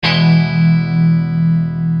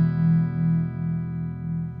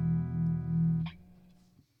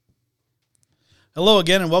Hello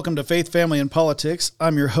again, and welcome to Faith, Family, and Politics.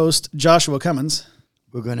 I'm your host, Joshua Cummins.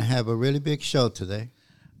 We're going to have a really big show today.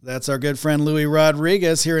 That's our good friend, Louis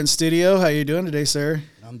Rodriguez, here in studio. How you doing today, sir?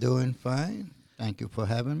 I'm doing fine. Thank you for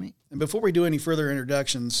having me. And before we do any further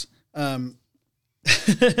introductions, I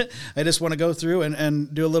just want to go through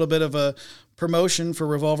and do a little bit of a promotion for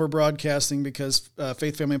Revolver Broadcasting because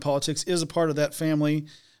Faith, Family, and Politics is a part of that family.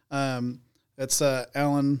 That's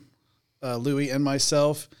Alan, Louis, and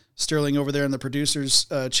myself. Sterling over there in the producer's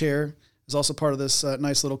chair is also part of this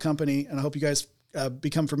nice little company, and I hope you guys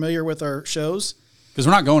become familiar with our shows. Because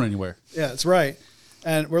we're not going anywhere. Yeah, that's right.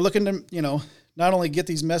 And we're looking to, not only get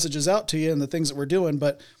these messages out to you and the things that we're doing,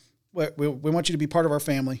 but we want you to be part of our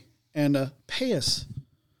family and pay us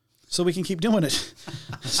so we can keep doing it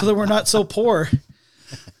so that we're not so poor.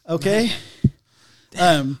 Okay?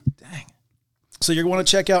 Dang. So you're going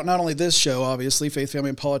to check out not only this show, obviously, Faith, Family,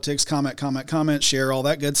 and Politics, comment, share, all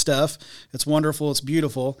that good stuff. It's wonderful. It's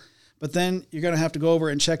beautiful. But then you're going to have to go over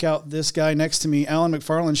and check out this guy next to me, Alan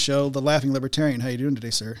McFarland's show, The Laughing Libertarian. How you doing today,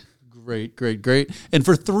 sir? Great. And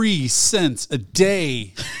for 3 cents a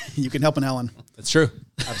day. You can help an Alan. That's true.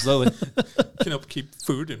 Absolutely. Can help keep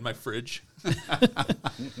food in my fridge.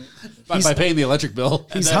 by paying the electric bill.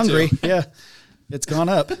 He's hungry. Yeah. It's gone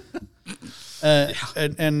up.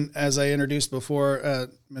 And as I introduced before,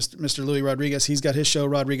 Mr. Louis Rodriguez, he's got his show,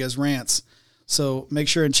 Rodriguez Rants. So make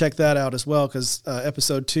sure and check that out as well because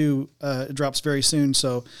episode 2 drops very soon.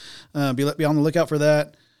 So be on the lookout for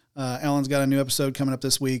that. Alan's got a new episode coming up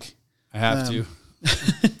this week. I have to.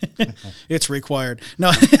 It's required.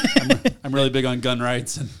 No, I'm really big on gun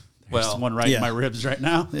rights, and there's one right in my ribs right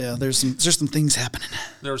now. Yeah, there's some things happening.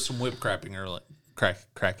 There was some whip cracking earlier.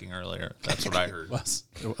 That's what I heard.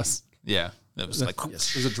 It was. Yeah. It was like it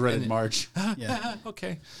was a dreaded march. Yeah.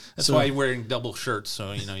 Okay. That's why you're wearing double shirts,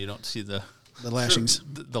 so you don't see the lashings,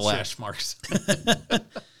 the lash marks.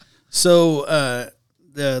 So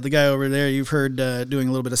the guy over there you've heard doing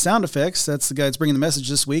a little bit of sound effects. That's the guy that's bringing the message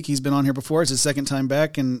this week. He's been on here before. It's his second time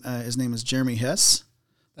back, and his name is Jeremy Hess.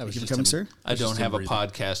 Thank you for coming, sir. I don't have a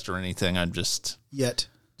podcast or anything. I'm just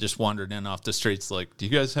wandered in off the streets like, do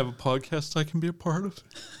you guys have a podcast I can be a part of?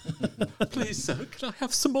 Please, sir, can I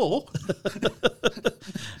have some more?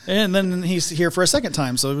 And then he's here for a second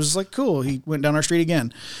time, so it was like, cool. He went down our street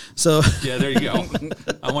again. So yeah, there you go.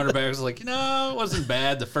 I wondered back. I was like, it wasn't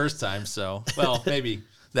bad the first time, so, maybe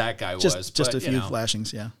that guy was. Just a few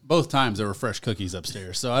flashings, yeah. Both times there were fresh cookies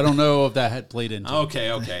upstairs, so I don't know if that had played into it.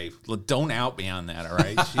 Okay. Well, don't out me on that, all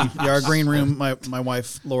right? Yeah, our green room, my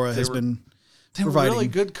wife, Laura, has been They were providing. really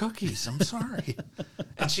good cookies. I'm sorry.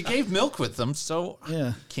 And she gave milk with them, so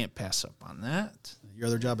yeah, can't pass up on that. Your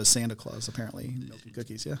other job is Santa Claus, apparently. Milky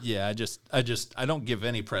cookies, yeah. Yeah, I don't give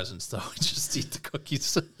any presents though. I just eat the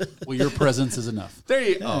cookies. Well, your presence is enough. There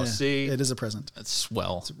you go. See, it is a present. That's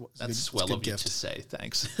swell. That's swell of you gift to say.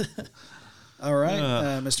 Thanks. All right,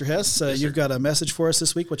 Mr. Hess, you've got a message for us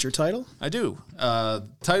this week. What's your title? I do.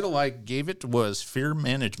 Title I gave it was Fear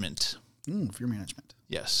Management. Fear management.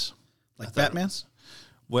 Yes. Like Batman's?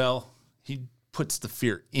 Well, he puts the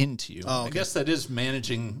fear into you. Oh, okay. I guess that is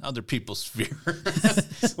managing other people's fear,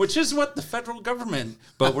 which is what the federal government.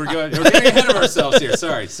 But we're getting ahead of ourselves here.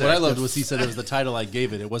 Sorry. What I loved was he said it was the title I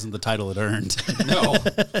gave it. It wasn't the title it earned.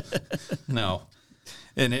 No.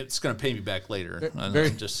 And it's going to pay me back later.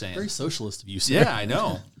 I'm just saying. Very socialist of you, sir. Yeah, I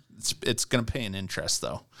know. It's going to pay an interest,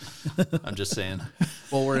 though. I'm just saying.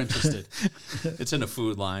 Well, we're interested. It's in a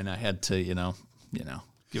food line. I had to,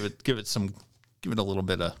 give it a little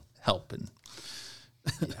bit of help and.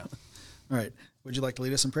 Yeah. All right. Would you like to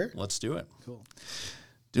lead us in prayer? Let's do it. Cool.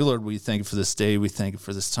 Dear Lord, we thank you for this day. We thank you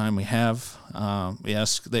for this time we have. We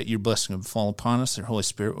ask that your blessing would fall upon us. Your Holy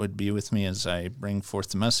Spirit would be with me as I bring forth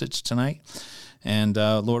the message tonight. And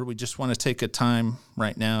Lord, we just want to take a time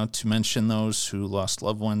right now to mention those who lost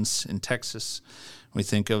loved ones in Texas. We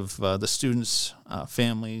think of the students,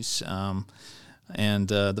 families, and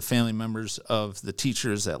the family members of the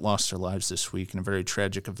teachers that lost their lives this week in a very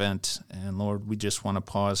tragic event. And Lord, we just want to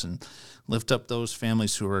pause and lift up those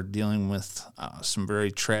families who are dealing with some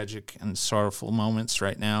very tragic and sorrowful moments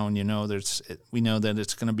right now. And we know that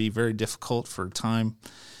it's going to be very difficult for a time.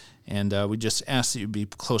 And we just ask that you be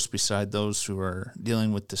close beside those who are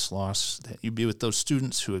dealing with this loss, that you be with those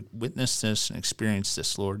students who have witnessed this and experienced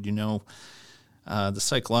this, Lord. You know the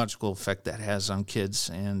psychological effect that has on kids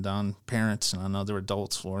and on parents and on other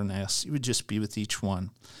adults, Lord, and I ask you would just be with each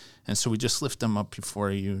one. And so we just lift them up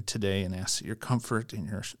before you today and ask that your comfort and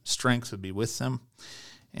your strength would be with them.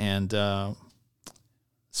 And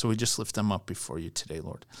So we just lift them up before you today,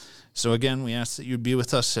 Lord. So again, we ask that you would be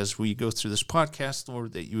with us as we go through this podcast,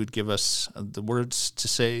 Lord, that you would give us the words to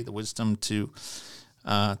say, the wisdom to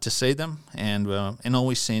say them, and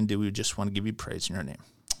always say and do, we just want to give you praise in your name.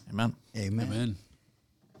 Amen. Amen. Amen.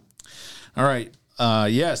 All right.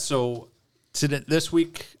 So this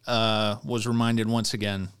week was reminded once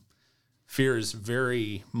again, fear is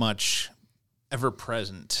very much ever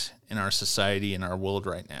present in our society, in our world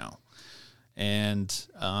right now. And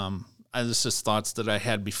this is thoughts that I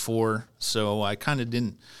had before, so I kind of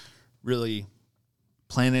didn't really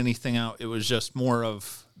plan anything out. It was just more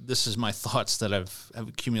of, this is my thoughts that have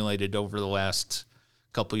accumulated over the last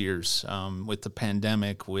couple of years with the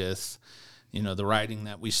pandemic, with the rioting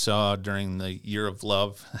that we saw during the Year of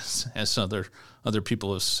Love, as other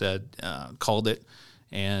people have said, called it,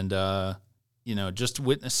 and just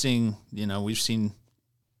witnessing. We've seen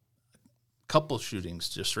a couple shootings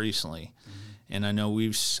just recently, and I know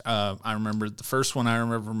I remember the first one I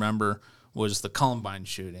remember was the Columbine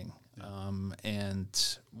shooting,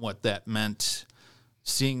 and what that meant.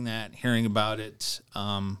 Seeing that, hearing about it,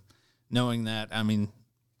 knowing that, I mean,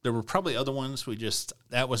 there were probably other ones.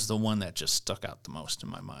 That was the one that just stuck out the most in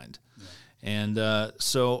my mind. Yeah. And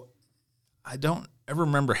so I don't ever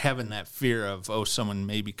remember having that fear of, someone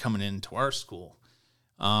may be coming into our school.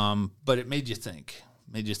 But it made you think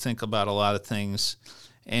about a lot of things.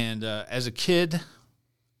 And as a kid,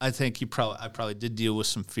 I think I probably did deal with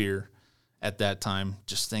some fear at that time,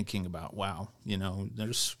 just thinking about, wow,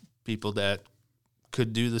 there's people that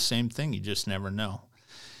could do the same thing. You just never know.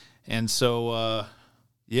 And so,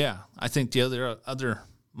 I think the other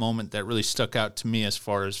moment that really stuck out to me as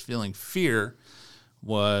far as feeling fear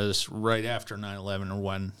was right after 9/11, or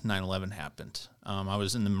when 9/11 happened. I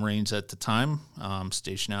was in the Marines at the time,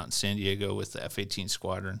 stationed out in San Diego with the F-18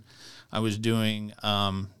 squadron. I was doing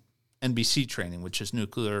NBC training, which is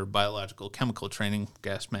nuclear, biological, chemical training,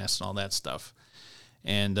 gas masks, and all that stuff.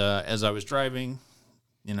 And as I was driving,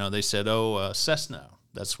 they said, Cessna,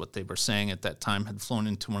 that's what they were saying at that time, had flown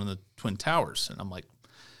into one of the Twin Towers. And I'm like,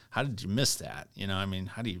 how did you miss that?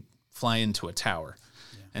 How do you fly into a tower?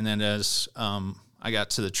 Yeah. And then as I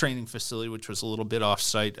got to the training facility, which was a little bit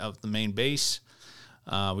off-site of the main base,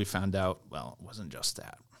 we found out, well, it wasn't just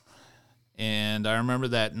that. And I remember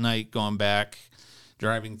that night going back,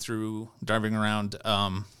 driving around,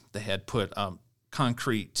 they had put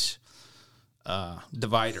concrete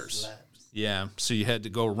dividers. Yeah, so you had to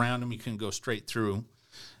go around them. You couldn't go straight through.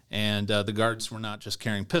 And the guards were not just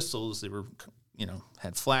carrying pistols. They were,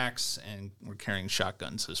 had flaks and were carrying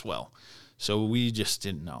shotguns as well. So we just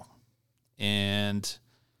didn't know. And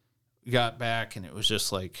we got back, and it was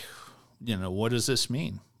just like, what does this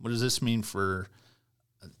mean? What does this mean for,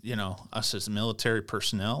 us as military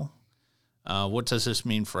personnel? What does this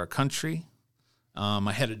mean for our country?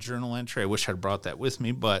 I had a journal entry. I wish I'd brought that with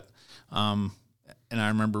me, but and I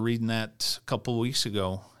remember reading that a couple of weeks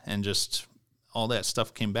ago, and just all that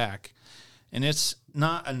stuff came back. And it's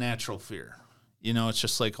not a natural fear. It's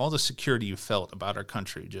just like all the security you felt about our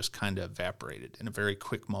country just kind of evaporated in a very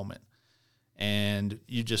quick moment. And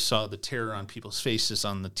you just saw the terror on people's faces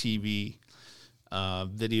on the TV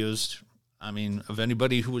videos. I mean, of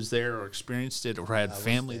anybody who was there or experienced it or had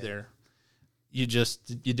family there. You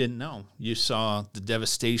didn't know. You saw the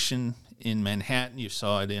devastation in Manhattan. You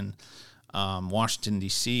saw it in Washington,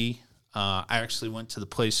 D.C. I actually went to the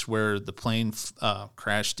place where the plane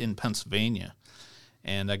crashed in Pennsylvania,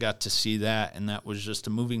 and I got to see that, and that was just a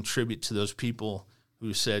moving tribute to those people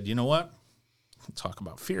who said, you know what? Talk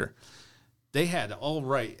about fear. They had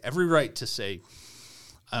every right to say,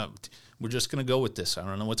 we're just going to go with this. I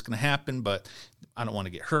don't know what's going to happen, but I don't want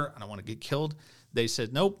to get hurt. I don't want to get killed. They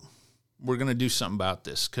said, nope. We're going to do something about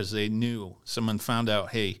this, because they knew, someone found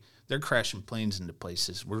out, hey, they're crashing planes into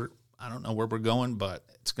places. I don't know where we're going, but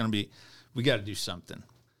it's going to be, we got to do something.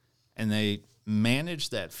 And they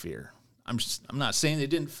managed that fear. I'm not saying they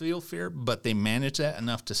didn't feel fear, but they managed that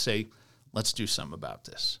enough to say, let's do something about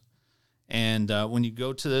this. And when you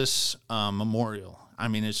go to this memorial, I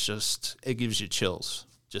mean, it gives you chills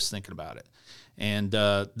just thinking about it. And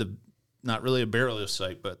not really a burial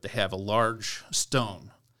site, but they have a large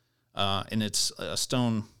stone. And it's a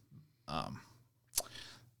stone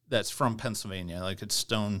that's from Pennsylvania. Like, it's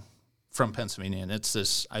stone from Pennsylvania. And it's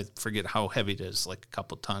this, I forget how heavy it is, like a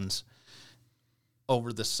couple tons,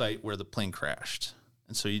 over the site where the plane crashed.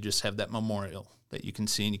 And so you just have that memorial that you can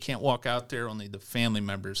see. And you can't walk out there. Only the family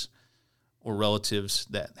members or relatives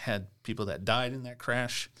that had people that died in that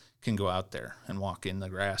crash can go out there and walk in the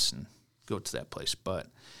grass and go to that place. But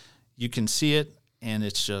you can see it, and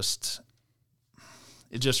it just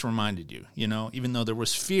reminded you, even though there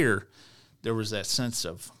was fear, there was that sense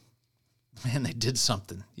of, man, they did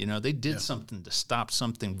something. They did something to stop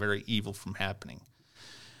something very evil from happening.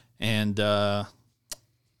 And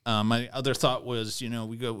my other thought was,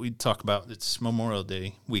 we talk about it's Memorial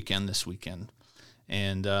Day weekend this weekend.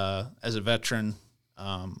 And as a veteran,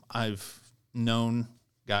 I've known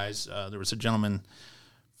guys. There was a gentleman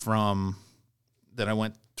that I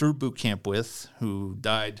went through boot camp with who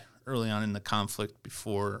died early on in the conflict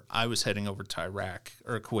before I was heading over to Iraq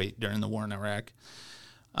or Kuwait during the war in Iraq.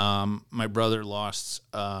 My brother lost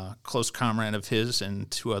a close comrade of his and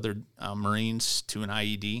 2 other Marines to an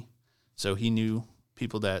IED. So he knew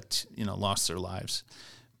people that, lost their lives.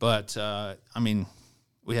 But, you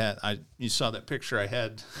saw that picture I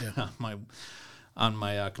had on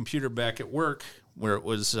my computer back at work where it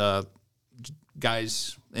was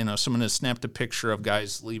guys, someone had snapped a picture of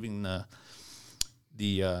guys leaving the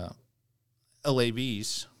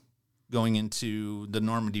LAVs going into the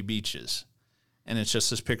Normandy beaches. And it's just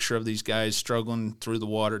this picture of these guys struggling through the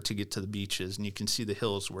water to get to the beaches, and you can see the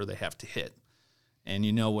hills where they have to hit, and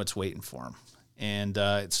you know what's waiting for them. And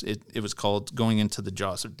it was called Going into the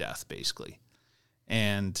Jaws of Death, basically.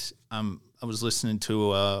 And I was listening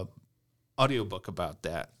to a audiobook about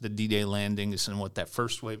that, the D-Day landings and what that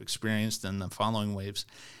first wave experienced and the following waves.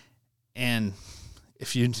 And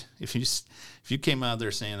if you came out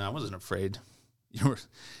there saying I wasn't afraid,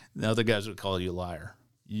 the other guys would call you a liar.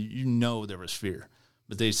 You know there was fear.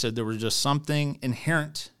 But they said there was just something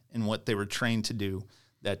inherent in what they were trained to do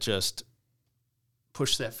that just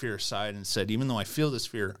pushed that fear aside and said, even though I feel this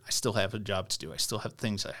fear, I still have a job to do. I still have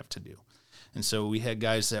things I have to do. And so we had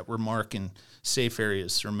guys that were marking safe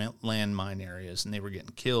areas or landmine areas, and they were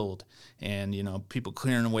getting killed. And, people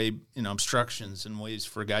clearing away, obstructions and ways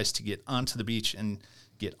for guys to get onto the beach and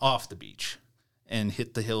get off the beach and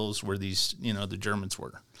hit the hills where these, the Germans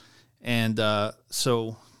were. And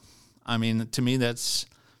so, to me, that's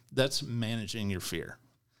managing your fear.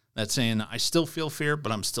 That's saying I still feel fear,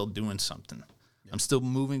 but I'm still doing something. I'm still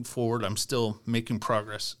moving forward. I'm still making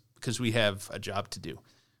progress because we have a job to do.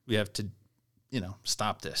 We have to,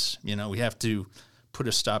 stop this. We have to put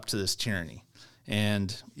a stop to this tyranny.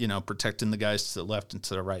 And, protecting the guys to the left and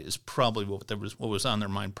to the right is probably what was on their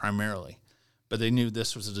mind primarily. But they knew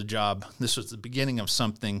this was a job. This was the beginning of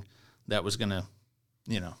something that was going to,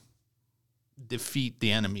 defeat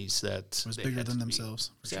the enemies that was bigger than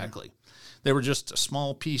themselves. Exactly. Sure. They were just a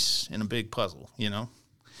small piece in a big puzzle,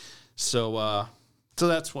 So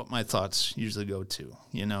that's what my thoughts usually go to,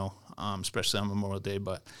 especially on Memorial Day.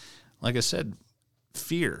 But like I said,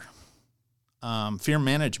 fear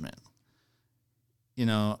management.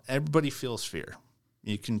 Everybody feels fear.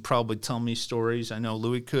 You can probably tell me stories. I know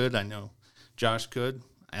Louis could. I know Josh could.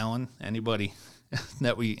 Alan, anybody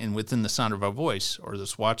that within the sound of our voice or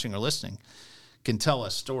that's watching or listening can tell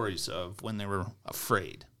us stories of when they were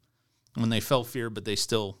afraid, when they felt fear, but they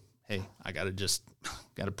still, hey, I got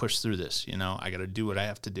to push through this. I got to do what I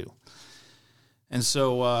have to do. And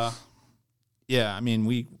so,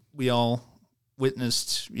 we all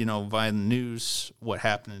witnessed, via the news, what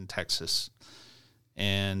happened in Texas.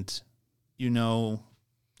 And,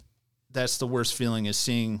 that's the worst feeling is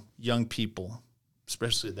seeing young people,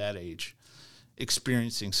 especially that age,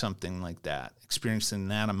 experiencing something like that, experiencing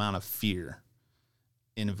that amount of fear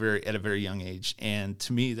at a very young age. And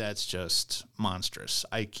to me, that's just monstrous.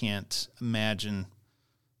 I can't imagine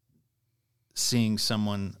seeing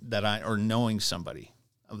someone or knowing somebody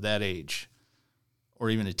of that age,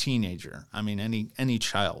 or even a teenager. Any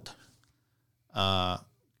child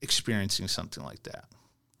experiencing something like that.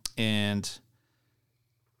 And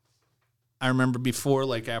I remember before,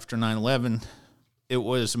 like after 9/11, it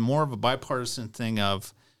was more of a bipartisan thing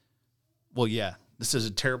of, well, yeah, this is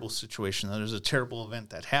a terrible situation. There's a terrible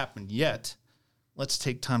event that happened, yet let's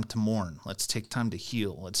take time to mourn. Let's take time to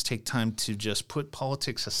heal. Let's take time to just put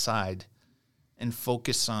politics aside and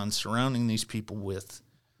focus on surrounding these people with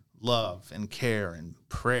love and care and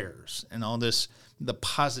prayers and all this, the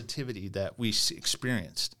positivity that we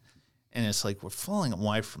experienced. And it's like we're falling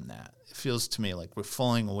away from that. It feels to me like we're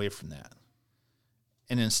falling away from that.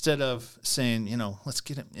 And instead of saying, let's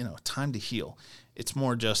get it, time to heal, it's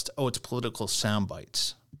more just, it's political sound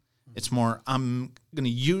bites. It's more, I'm going to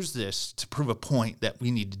use this to prove a point that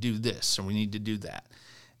we need to do this or we need to do that.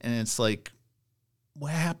 And it's like,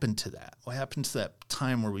 what happened to that? What happened to that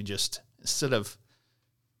time where we just, instead of,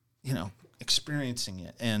 experiencing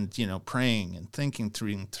it and, praying and thinking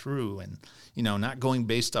through and, not going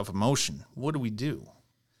based off emotion, what do we do?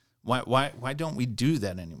 Why don't we do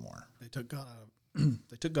that anymore? They took God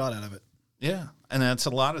out of it. Yeah. And that's a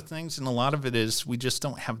lot of things. And a lot of it is we just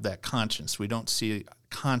don't have that conscience. We don't see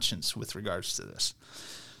conscience with regards to this.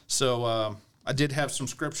 So I did have some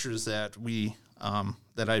scriptures that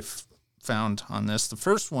that I've found on this. The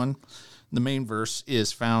first one, the main verse,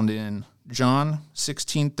 is found in John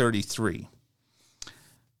 16:33.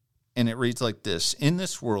 And it reads like this: "In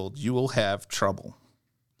this world you will have trouble,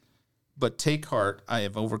 but take heart, I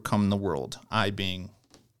have overcome the world." I being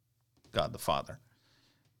God the Father.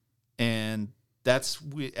 And that's,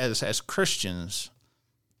 as Christians,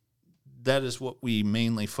 that is what we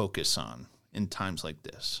mainly focus on in times like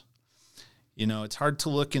this. It's hard to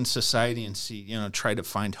look in society and see, try to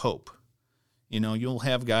find hope. You'll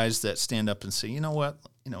have guys that stand up and say, you know what,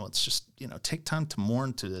 let's just, take time to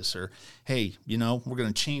mourn through this, or, hey, we're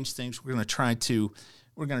going to change things. We're going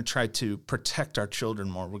to try to protect our children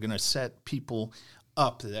more. We're going to set people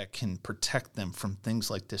up that can protect them from things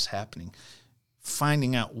like this happening.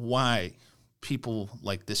 Finding out why people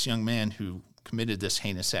like this young man who committed this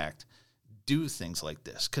heinous act do things like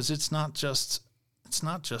this, because it's not just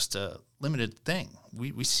a limited thing.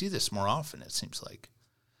 We see this more often, it seems like.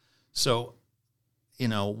 So,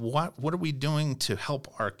 what are we doing to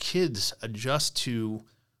help our kids adjust to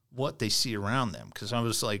what they see around them? Because I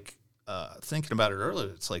was like thinking about it earlier.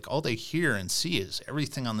 It's like all they hear and see is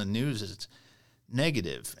everything on the news is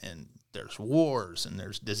negative, and there's wars, and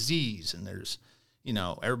there's disease, and there's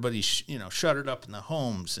everybody's shuttered up in the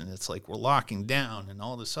homes, and it's like we're locking down and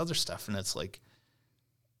all this other stuff, and it's like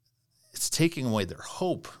it's taking away their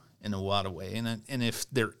hope in a lot of way. And if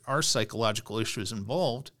there are psychological issues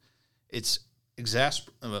involved, it's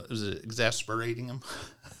exasperating them.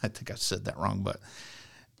 I think I said that wrong, but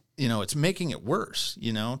it's making it worse,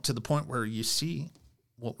 to the point where you see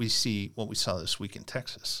what we saw this week in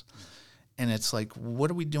Texas. And it's like,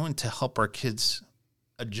 what are we doing to help our kids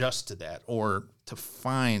adjust to that, or to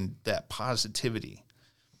find that positivity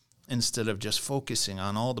instead of just focusing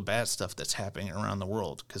on all the bad stuff that's happening around the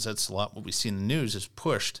world? Because that's a lot what we see in the news is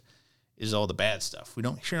all the bad stuff. We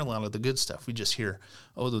don't hear a lot of the good stuff. We just hear,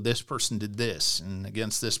 oh, this person did this and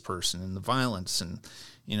against this person, and the violence. And,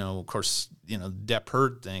 of course, the Depp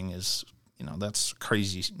Heard thing is, that's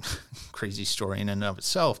crazy, crazy story in and of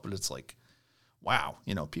itself. But it's like, wow,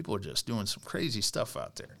 people are just doing some crazy stuff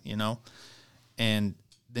out there, And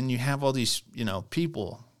then you have all these,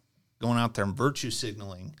 people going out there and virtue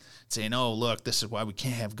signaling, saying, oh, look, this is why we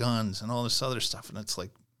can't have guns and all this other stuff. And it's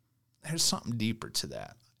like, there's something deeper to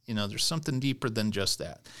that. There's something deeper than just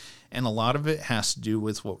that. And a lot of it has to do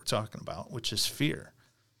with what we're talking about, which is fear.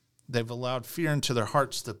 They've allowed fear into their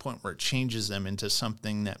hearts to the point where it changes them into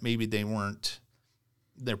something that maybe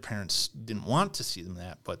their parents didn't want to see them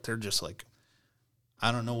that, but they're just like,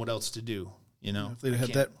 I don't know what else to do. If they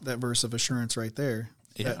had that verse of assurance right there.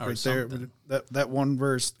 Yeah, right there. That one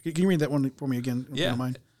verse. Can you read that one for me again? If you don't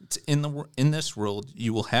mind? It's in this world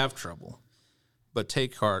you will have trouble, but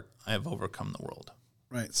take heart, I have overcome the world.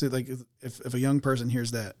 Right. So, like, if a young person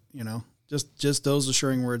hears that, just those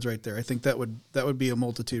assuring words right there, I think that would be a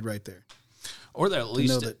multitude right there. Or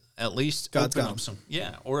that at least God's open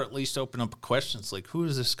up or at least open up questions like, who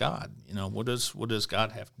is this God? What does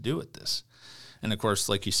God have to do with this? And of course,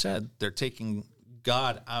 like you said, they're taking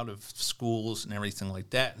God out of schools and everything like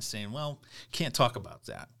that and saying, well, can't talk about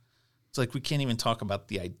that. It's like we can't even talk about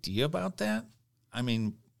the idea about that. I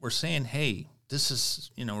mean, we're saying, hey, this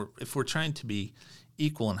is, if we're trying to be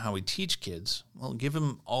equal in how we teach kids, well, give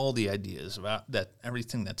them all the ideas about that,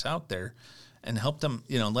 everything that's out there, and help them,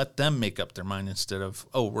 let them make up their mind instead of,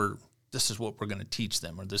 this is what we're going to teach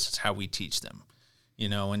them, or this is how we teach them,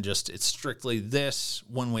 and just, it's strictly this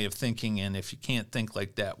one way of thinking. And if you can't think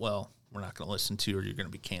like that, well, we're not going to listen to you, or you're going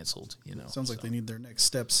to be canceled, Sounds like they need their next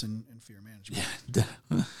steps in fear management.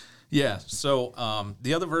 Yeah. Yeah. So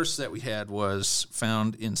the other verse that we had was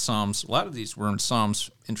found in Psalms. A lot of these were in Psalms,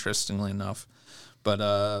 interestingly enough. But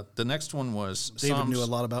the next one was David Psalms. knew a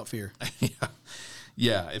lot about fear.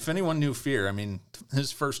 Yeah. If anyone knew fear, I mean,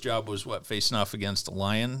 his first job was facing off against a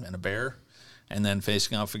lion and a bear, and then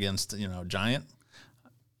facing off against, a giant.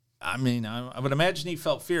 I mean, I would imagine he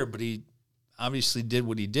felt fear, but he obviously did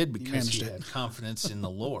what he did because he had confidence in the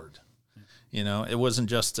Lord. It wasn't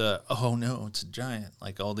just oh no, it's a giant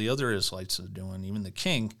like all the other Israelites are doing, even the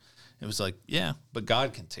king. It was like, yeah, but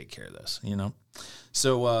God can take care of this,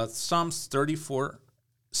 So Psalms 34,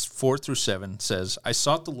 4-7 says, I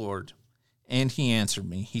sought the Lord, and he answered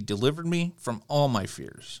me. He delivered me from all my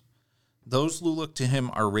fears. Those who look to him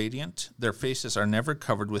are radiant. Their faces are never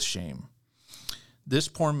covered with shame. This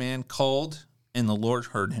poor man called, and the Lord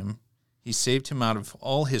heard him. He saved him out of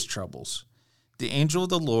all his troubles. The angel of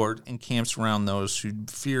the Lord encamps around those who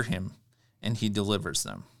fear him, and he delivers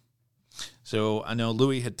them. So I know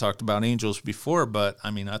Louis had talked about angels before, but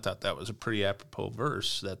I mean, I thought that was a pretty apropos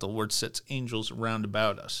verse, that the Lord sets angels around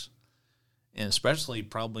about us. And especially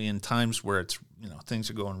probably in times where it's, things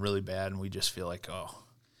are going really bad and we just feel like,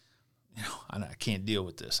 I can't deal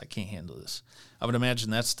with this. I can't handle this. I would imagine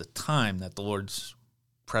that's the time that the Lord's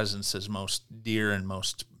presence is most dear and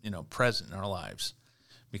most, present in our lives,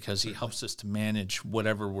 because he helps us to manage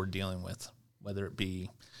whatever we're dealing with, whether it be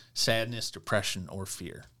sadness, depression, or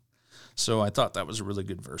fear. So I thought that was a really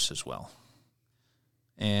good verse as well.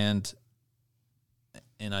 And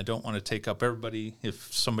I don't want to take up everybody.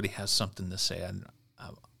 If somebody has something to say,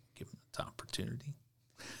 I'll give them the opportunity.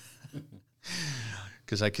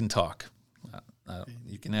 Because I can talk.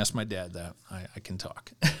 You can ask my dad that. I can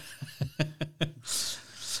talk.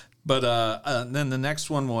 But then the next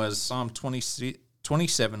one was Psalm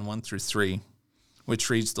 27, 1 through 3, which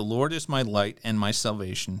reads, "The Lord is my light and my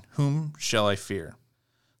salvation. Whom shall I fear?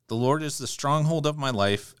 The Lord is the stronghold of my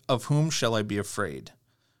life. Of whom shall I be afraid?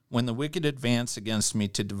 When the wicked advance against me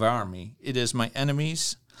to devour me, it is my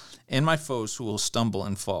enemies and my foes who will stumble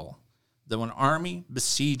and fall. Though an army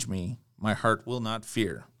besiege me, my heart will not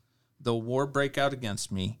fear. Though war break out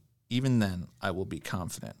against me, even then I will be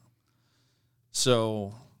confident."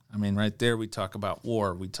 So, right there we talk about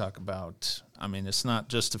war. We talk about, it's not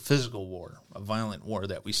just a physical war, a violent war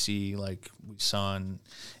that we see like we saw in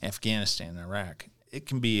Afghanistan and Iraq. It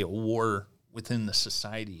can be a war within the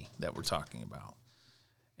society that we're talking about.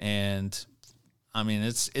 And,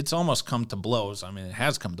 it's almost come to blows. It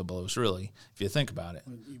has come to blows, really, if you think about it.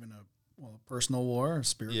 Even a personal war, a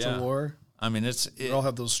spiritual war. We all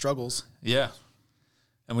have those struggles. Yeah.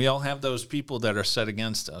 And we all have those people that are set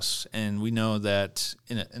against us. And we know that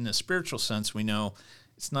in a spiritual sense, we know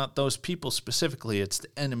it's not those people specifically, it's the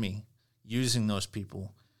enemy using those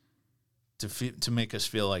people to make us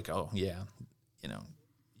feel like,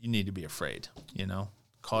 you need to be afraid,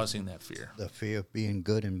 causing that fear. The fear of being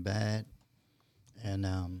good and bad,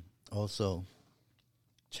 and also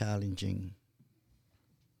challenging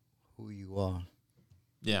who you are.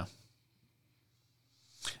 Yeah.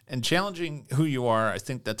 And challenging who you are, I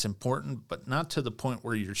think that's important, but not to the point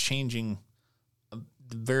where you're changing the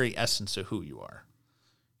very essence of who you are.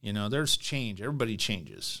 There's change. Everybody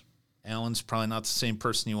changes. Alan's probably not the same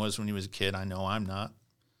person he was when he was a kid. I know I'm not.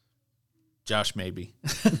 Josh, maybe.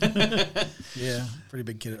 Yeah, pretty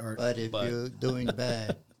big kid at heart. But if you're doing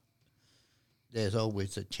bad, there's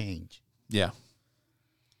always a change. Yeah.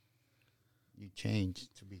 You change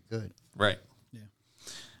to be good. Right. Yeah.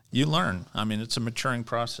 You learn. It's a maturing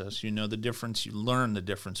process. You know the difference. You learn the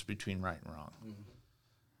difference between right and wrong. Mm-hmm.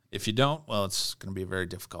 If you don't, well, it's going to be a very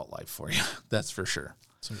difficult life for you. That's for sure.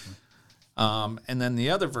 Certainly. And then the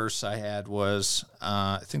other verse I had was,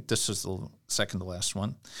 I think this is the second to last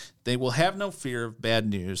one. "They will have no fear of bad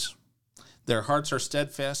news. Their hearts are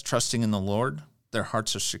steadfast, trusting in the Lord. Their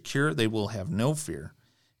hearts are secure. They will have no fear.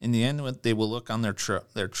 In the end, they will look on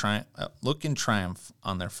look in triumph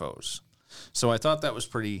on their foes." So I thought that was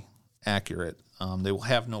pretty accurate. They will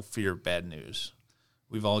have no fear of bad news.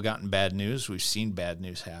 We've all gotten bad news. We've seen bad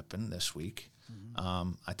news happen this week.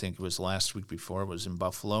 Mm-hmm. I think it was last week before. It was in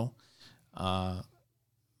Buffalo.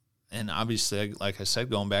 And obviously, like I said,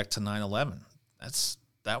 going back to 9/11,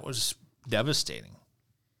 that was devastating,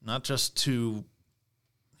 not just to,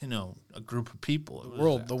 a group of people.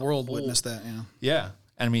 The world witnessed that. Yeah.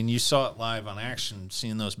 Yeah. You saw it live on action.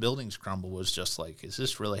 Seeing those buildings crumble was just like, is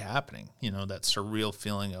this really happening? That surreal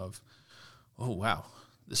feeling of, oh, wow,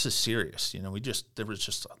 this is serious. There was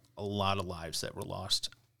just a lot of lives that were lost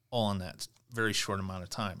all in that very short amount of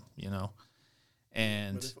time,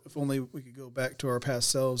 And but if only we could go back to our past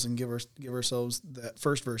selves and give ourselves that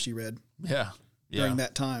first verse you read. Yeah. During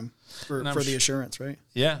that time for the assurance, right?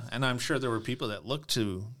 Yeah, and I'm sure there were people that looked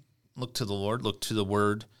to the Lord, looked to the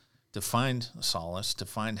Word to find solace, to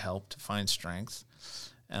find help, to find strength.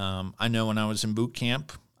 I know when I was in boot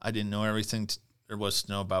camp, I didn't know everything there was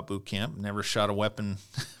to know about boot camp. Never shot a weapon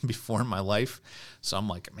before in my life. So I'm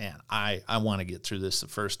like, man, I want to get through this the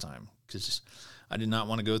first time, because I did not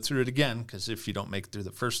want to go through it again, because if you don't make it through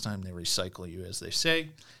the first time, they recycle you, as they say,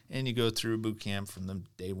 and you go through boot camp from the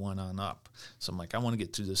day one on up. So I'm like, I want to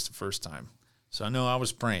get through this the first time. So I know I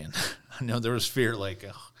was praying. I know there was fear, like,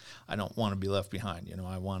 oh, I don't want to be left behind.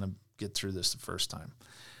 I want to get through this the first time.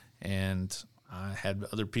 And I had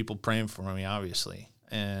other people praying for me, obviously.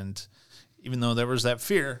 And even though there was that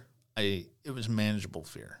fear, it was manageable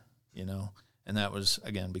fear, And that was,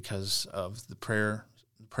 again, because of the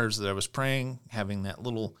prayers that I was praying, having that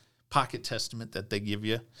little pocket testament that they give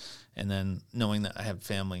you, and then knowing that I have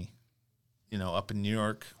family, up in New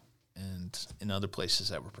York and in other places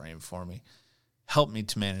that were praying for me, helped me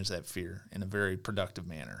to manage that fear in a very productive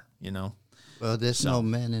manner, Well, there's no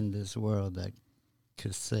man in this world that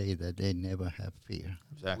could say that they never have fear.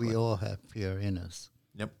 Exactly. We all have fear in us.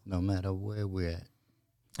 Yep. No matter where we're at.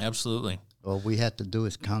 Absolutely. All we have to do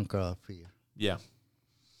is conquer our fear. Yeah.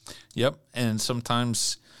 Yep. And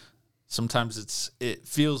sometimes it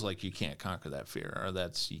feels like you can't conquer that fear, or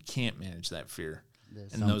you can't manage that fear.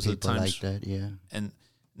 There's and some those are the people times like that, yeah. And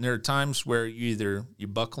there are times where you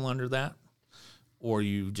buckle under that, or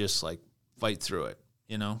you just like fight through it,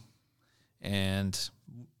 And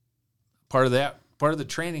part of the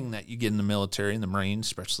training that you get in the military and the Marines,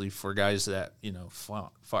 especially for guys that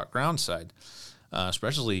fought ground side,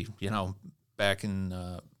 especially back in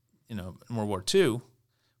World War II,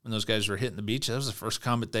 when those guys were hitting the beach, that was the first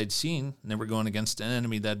combat they'd seen, and they were going against an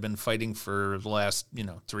enemy that had been fighting for the last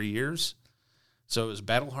 3 years. So it was a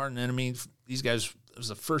battle-hardened enemy. These guys, it was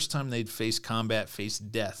the first time they'd faced combat,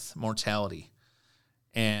 faced death, mortality.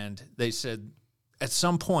 And they said at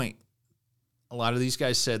some point, a lot of these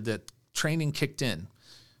guys said that training kicked in,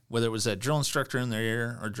 whether it was that drill instructor in their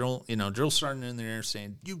ear or drill sergeant in their ear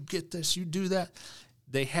saying, you get this, you do that.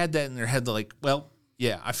 They had that in their head. They're like, well,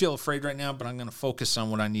 yeah, I feel afraid right now, but I'm going to focus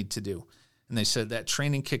on what I need to do. And they said that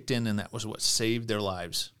training kicked in, and that was what saved their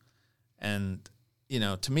lives. And,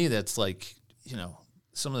 to me, that's like,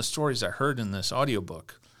 some of the stories I heard in this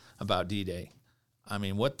audiobook about D-Day. I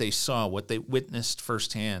mean, what they saw, what they witnessed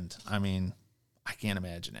firsthand, I mean, I can't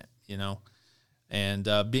imagine it,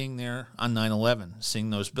 And being there on 9/11, seeing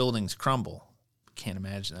those buildings crumble, can't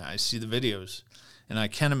imagine that. I see the videos, and I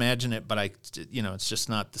can imagine it, but it's just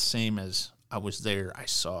not the same as I was there. I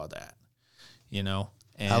saw that,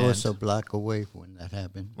 And I was a block away when that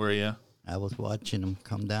happened. Were you? I was watching them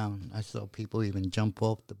come down. I saw people even jump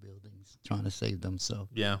off the buildings trying to save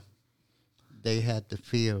themselves. Yeah. They had the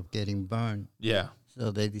fear of getting burned. Yeah.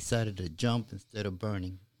 So they decided to jump instead of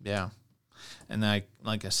burning. Yeah. And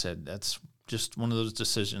like I said, that's just one of those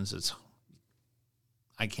decisions.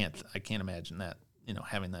 I can't imagine that,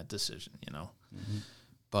 having that decision, Mm-hmm.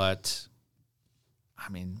 But I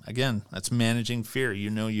mean, again, that's managing fear. You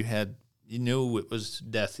knew it was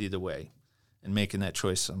death either way, and making that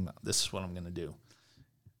choice. This is what I'm going to do.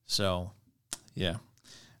 So, yeah.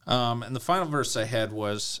 And the final verse I had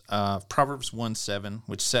was Proverbs 1:7,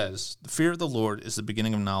 which says, "The fear of the Lord is the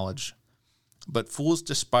beginning of knowledge, but fools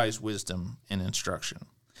despise wisdom and instruction."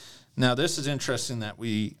 Now, this is interesting that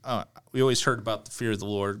we always heard about the fear of the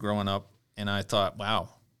Lord growing up, and I thought, wow,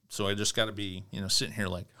 so I just got to be, sitting here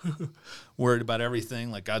like worried about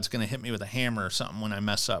everything, like God's going to hit me with a hammer or something when I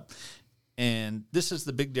mess up. And this is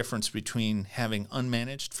the big difference between having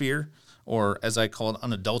unmanaged fear, or as I call it,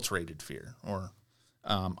 unadulterated fear, or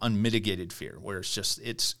unmitigated fear, where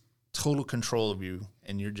it's total control of you,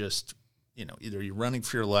 and you're just, either you're running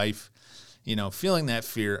for your life, feeling that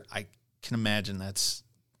fear. I can imagine that's,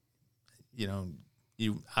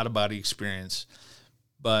 you out-of-body experience.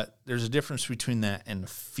 But there's a difference between that and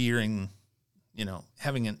fearing,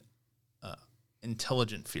 having an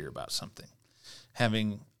intelligent fear about something,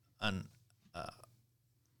 having an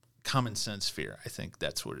common sense fear. I think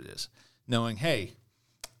that's what it is. Knowing, hey,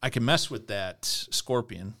 I can mess with that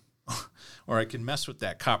scorpion or I can mess with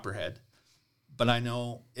that copperhead, but I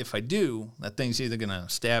know if I do, that thing's either going to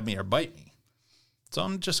stab me or bite me. So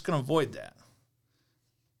I'm just going to avoid that.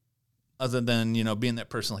 Other than, being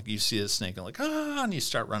that person, like you see a snake and like, and you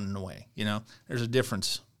start running away, there's a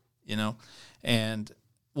difference, And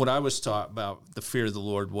what I was taught about the fear of the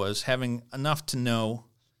Lord was having enough to know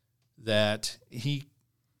that he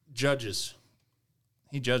judges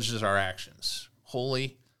our actions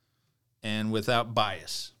wholly and without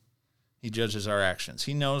bias. He judges our actions.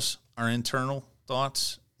 He knows our internal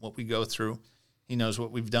thoughts, what we go through. He knows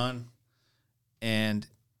what we've done. And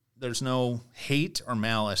there's no hate or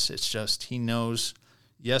malice. It's just he knows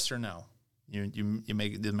yes or no. You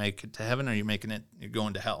make it to heaven, or you're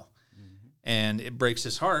going to hell. Mm-hmm. And it breaks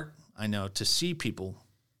his heart, I know, to see people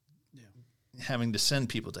having to send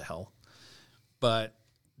people to hell. But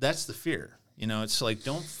that's the fear. It's like,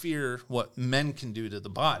 don't fear what men can do to the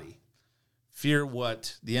body. Fear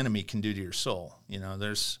what the enemy can do to your soul.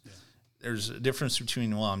 There's a difference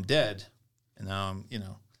between, well, I'm dead, and now I'm,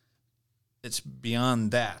 it's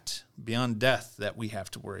beyond that, beyond death, that we have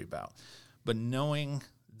to worry about. But knowing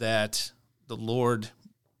that the Lord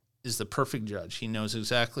is the perfect judge, he knows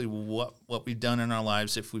exactly what we've done in our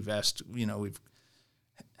lives. If we've asked, we've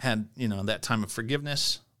had, that time of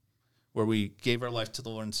forgiveness where we gave our life to the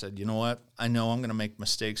Lord and said, you know what, I know I'm going to make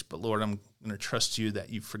mistakes, but Lord, I'm going to trust you that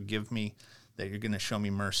you forgive me, that you're going to show me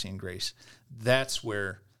mercy and grace. That's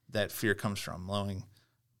where that fear comes from, knowing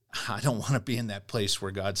I don't want to be in that place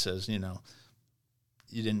where God says,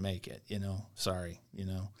 you didn't make it, sorry,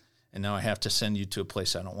 and now I have to send you to a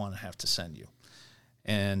place I don't want to have to send you.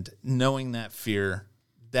 And knowing that fear,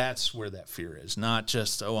 that's where that fear is. Not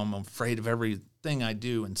just, I'm afraid of everything I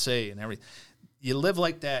do and say and everything. You live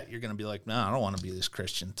like that, you're going to be like, no, I don't want to be this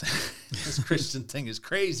Christian thing. This Christian thing is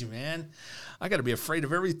crazy, man. I got to be afraid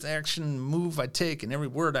of every action, move I take, and every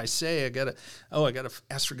word I say. I got to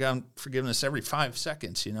ask for God forgiveness every 5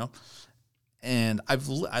 seconds, And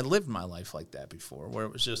I lived my life like that before, where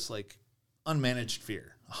it was just like unmanaged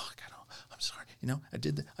fear. Oh God, I'm sorry.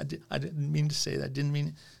 I didn't mean to say that. I didn't mean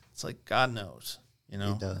it. It's like God knows. He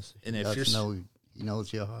does. And he if he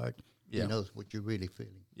knows your heart. Yeah. He knows what you're really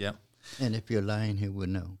feeling. Yeah. And if you're lying, he would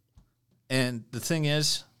know. And the thing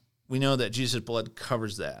is, we know that Jesus' blood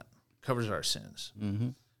covers our sins. Mm-hmm.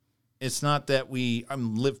 It's not that we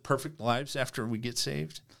live perfect lives after we get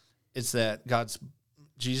saved. It's that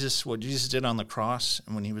what Jesus did on the cross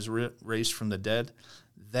and when he was raised from the dead,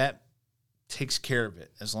 that takes care of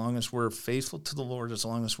it. As long as we're faithful to the Lord, as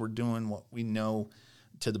long as we're doing what we know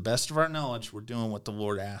to the best of our knowledge, we're doing what the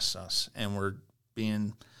Lord asks us, and we're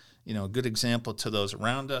being a good example to those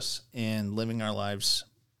around us and living our lives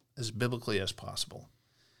as biblically as possible.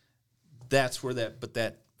 That's where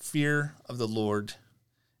that fear of the Lord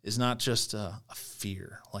is not just a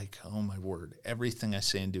fear, like, oh my word, everything I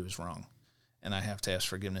say and do is wrong, and I have to ask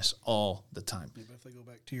forgiveness all the time. Yeah, but if I go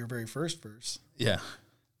back to your very first verse,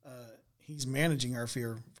 he's managing our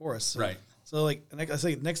fear for us. So, right. So like I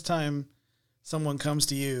say, next time someone comes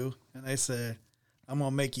to you and they say, I'm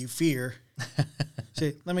going to make you fear,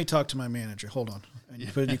 say, let me talk to my manager. Hold on.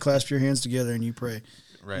 And you clasp your hands together and you pray.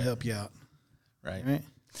 Right. To help you out. Right.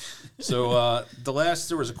 So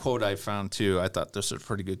there was a quote I found too. I thought this was a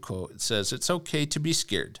pretty good quote. It says, it's okay to be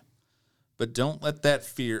scared, but don't let that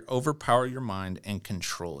fear overpower your mind and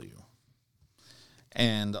control you.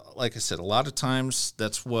 And like I said, a lot of times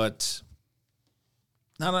that's what,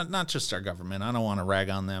 not just our government. I don't want to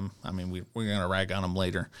rag on them. I mean, we're going to rag on them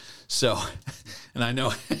later. So, and I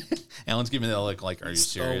know Alan's giving me that look like, are you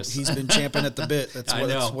serious? He's been champing at the bit.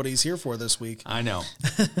 That's what he's here for this week. I know.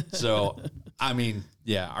 So, I mean,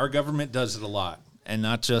 yeah, our government does it a lot, and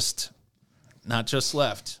not just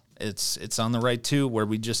left. It's on the right too, where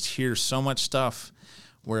we just hear so much stuff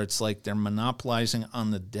where it's like they're monopolizing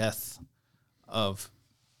on the death of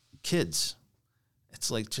kids.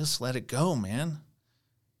 It's like, just let it go, man.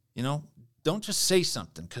 Don't just say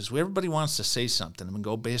something, because everybody wants to say something and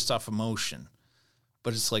go based off emotion.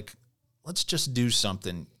 But it's like, let's just do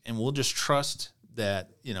something, and we'll just trust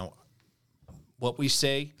that, what we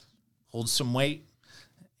say holds some weight,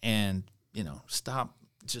 and, stop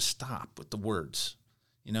with the words,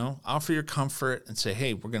 offer your comfort and say,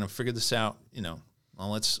 hey, we're going to figure this out. Well,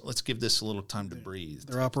 let's give this a little time to breathe.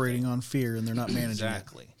 They're operating on fear and they're not managing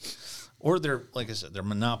exactly. Or they're, like I said, they're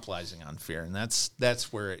monopolizing on fear, and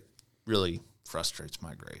that's where it really frustrates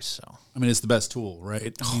my grace. So I mean, it's the best tool, right?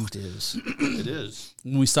 It is. It is.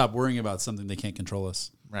 When we stop worrying about something, they can't control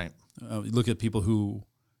us. Right. You look at people who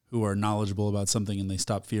are knowledgeable about something and they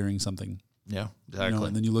stop fearing something. Yeah, exactly.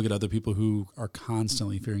 And then you look at other people who are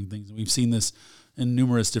constantly fearing things. And we've seen this in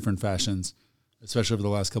numerous different fashions, especially over the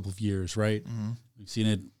last couple of years, right? Mm-hmm. We've seen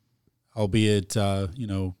it, albeit,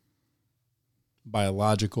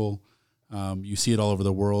 biological. You see it all over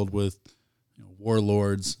the world with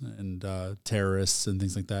warlords and terrorists and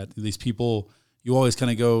things like that. These people, you always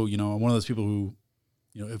kind of go, I'm one of those people who,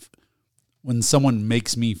 when someone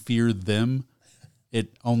makes me fear them,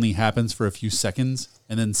 it only happens for a few seconds,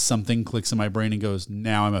 and then something clicks in my brain and goes,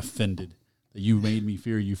 now I'm offended that you made me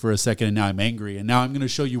fear you for a second, and now I'm angry, and now I'm going to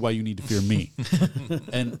show you why you need to fear me.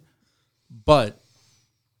 But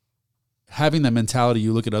having that mentality,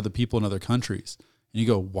 you look at other people in other countries, and you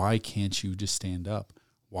go, why can't you just stand up?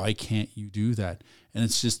 Why can't you do that? And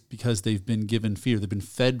it's just because they've been given fear. They've been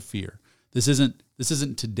fed fear. This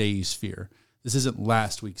isn't today's fear. This isn't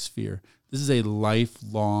last week's fear. This is a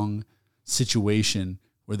lifelong situation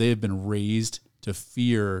where they have been raised to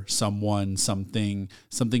fear someone, something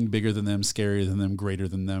bigger than them, scarier than them, greater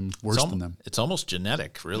than them, worse than them. It's almost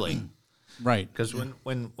genetic, really. Right. Because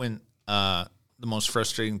when the most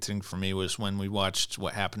frustrating thing for me was when we watched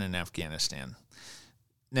what happened in Afghanistan.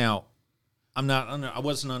 Now, I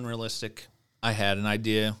wasn't unrealistic. I had an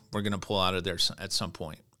idea we're going to pull out of there at some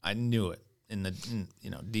point. I knew it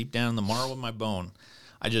deep down in the marrow of my bone.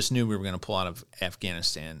 I just knew we were going to pull out of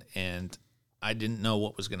Afghanistan, and I didn't know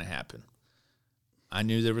what was going to happen. I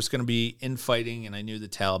knew there was going to be infighting, and I knew the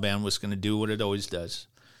Taliban was going to do what it always does.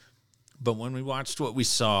 But when we watched what we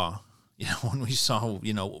saw,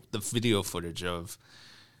 the video footage of,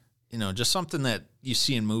 just something that you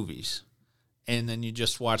see in movies, And then you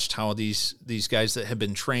just watched how these guys that have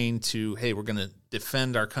been trained to, hey, we're going to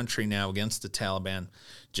defend our country now against the Taliban,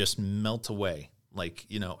 just melt away like,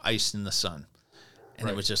 ice in the sun. And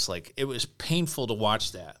It was just like, it was painful to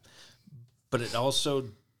watch that. But it also,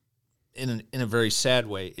 in a very sad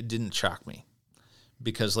way, it didn't shock me.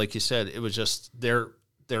 Because like you said, it was just their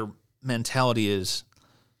mentality is,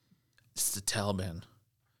 it's the Taliban.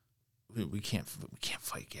 We can't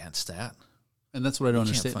fight against that. And that's what I don't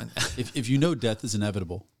understand. If you know death is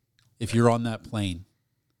inevitable, if you're on that plane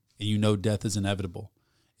and you know death is inevitable,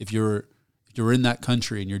 if you're in that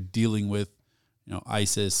country and you're dealing with,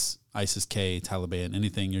 ISIS, ISIS-K, Taliban,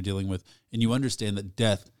 anything you're dealing with, and you understand that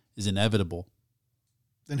death is inevitable,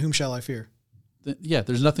 then whom shall I fear? Yeah,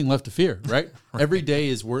 there's nothing left to fear, right? Right. Every day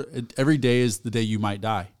is the day you might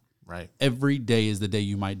die. Right. Every day is the day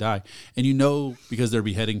you might die. And because they're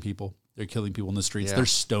beheading people, they're killing people in the streets, they're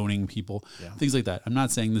stoning people, things like that. I'm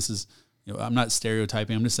not saying this is, I'm not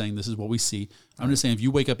stereotyping. I'm just saying this is what we see. I'm just saying if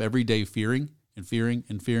you wake up every day fearing and fearing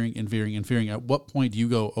and fearing and fearing and fearing, at what point do you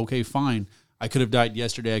go, okay, fine, I could have died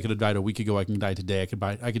yesterday, I could have died a week ago, I can die today, I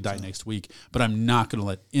could die next week, but I'm not going to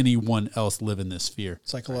let anyone else live in this fear.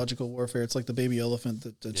 Psychological warfare. It's like the baby elephant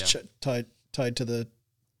that's tied to the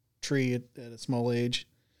tree at a small age.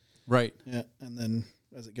 Right. Yeah, and then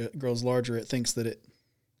as it grows larger, it thinks that it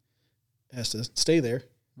has to stay there.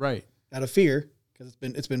 Right. Out of fear, because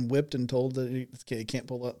it's been whipped and told that it can't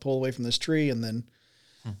pull away from this tree, and then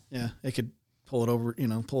it could pull it over,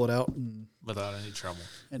 pull it out and Without any trouble.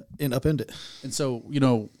 and upend it. And so,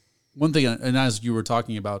 one thing, and as you were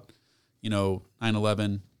talking about,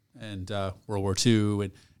 9/11 and World War II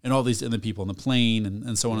and all these, and the people on the plane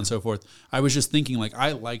and so on and so forth, I was just thinking, like,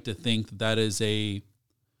 I like to think that is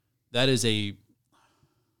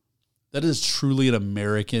truly an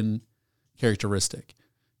American characteristic.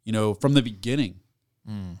 From the beginning,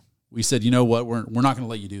 we said, you know what, we're not going to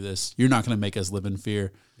let you do this. You're not going to make us live in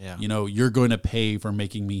fear. Yeah. You're going to pay for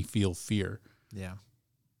making me feel fear. Yeah.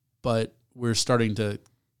 But we're starting to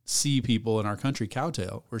see people in our country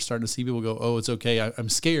kowtow. We're starting to see people go, oh, it's okay. I'm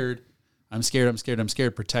scared. I'm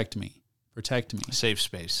scared. Protect me. Safe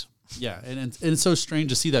space. Yeah. And it's so strange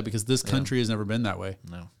to see that because this country has never been that way.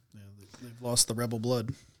 No. Yeah, they've lost the rebel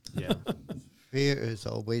blood. Yeah. Fear is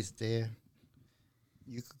always there.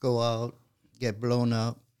 You could go out, get blown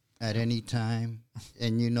up at any time,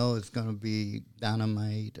 and it's going to be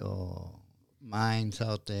dynamite or mines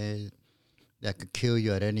out there that could kill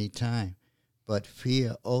you at any time. But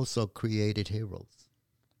fear also created heroes.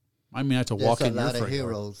 I mean, I have to walk in your front yard. There's a lot of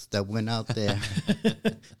heroes that went out there.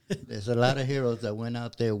 There's a lot of heroes that went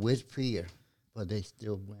out there with fear, but they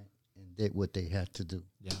still went and did what they had to do.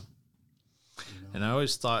 Yeah. And I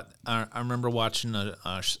always thought, I remember watching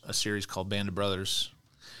a series called Band of Brothers,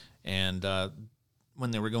 and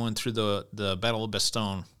when they were going through the Battle of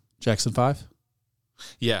Bastogne. Jackson 5?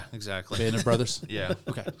 Yeah, exactly. Band of Brothers? Yeah.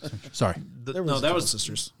 Okay. Sorry. That was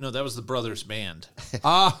sisters. No, that was the Brothers Band. You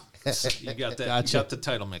got that. Gotcha. You got the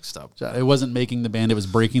title mixed up. It wasn't making the band, it was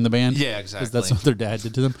breaking the band? Yeah, exactly. Because that's what their dad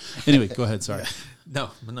did to them. Anyway, go ahead, sorry.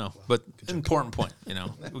 No. But important point,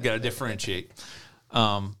 we got to differentiate.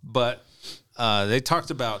 But they talked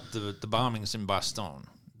about the bombings in Bastogne.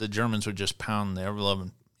 The Germans would just pound the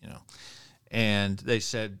ever-loving, and they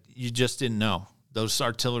said, you just didn't know. Those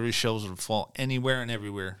artillery shells would fall anywhere and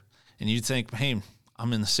everywhere. And you'd think, hey,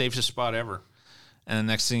 I'm in the safest spot ever. And the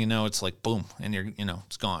next thing you know, it's like, boom, and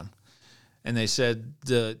it's gone. And they said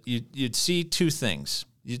you'd see two things.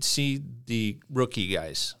 You'd see the rookie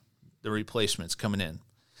guys, the replacements coming in.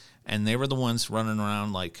 And they were the ones running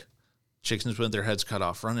around like chickens with their heads cut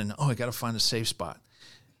off, running, I got to find a safe spot.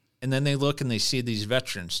 And then they look and they see these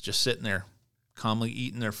veterans just sitting there calmly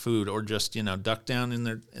eating their food or just, ducked down in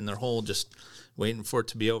their hole just waiting for it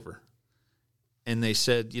to be over. And they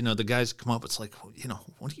said, the guys come up, it's like,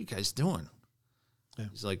 what are you guys doing? Yeah.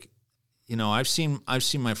 He's like, I've seen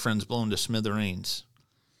my friends blown to smithereens.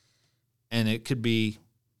 And it could be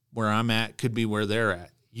where I'm at, could be where they're at.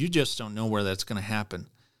 You just don't know where that's going to happen.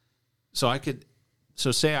 So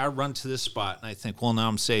say I run to this spot and I think, well, now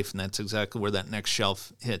I'm safe, and that's exactly where that next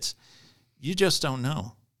shelf hits. You just don't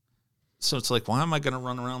know. So it's like, why am I going to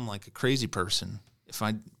run around like a crazy person if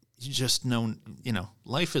you just know,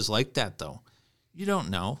 life is like that though. You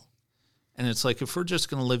don't know. And it's like, if we're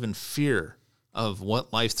just going to live in fear of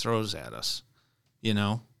what life throws at us,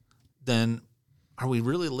 then are we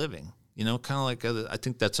really living? Kind of like, I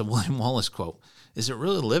think that's a William Wallace quote. Is it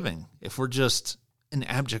really living if we're just in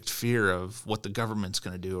abject fear of what the government's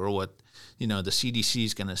going to do or what, the CDC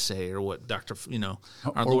is going to say or what Dr.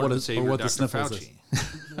 Our Lord and Savior, Dr. Fauci.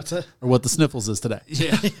 Or what the sniffles is today.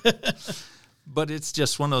 Yeah. But it's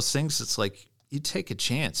just one of those things. It's like, you take a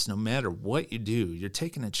chance. No matter what you do, you're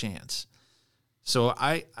taking a chance. So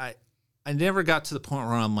I never got to the point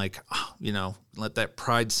where I'm like, let that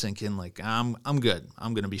pride sink in. Like, I'm good.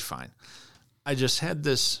 I'm going to be fine. I just had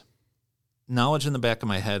this knowledge in the back of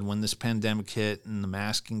my head when this pandemic hit and the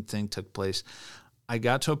masking thing took place. I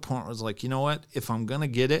got to a point where I was like, you know what? If I'm going to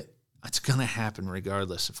get it, it's going to happen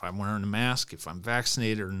regardless if I'm wearing a mask, if I'm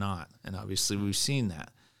vaccinated or not. And obviously we've seen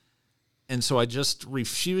that. And so I just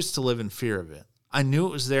refused to live in fear of it. I knew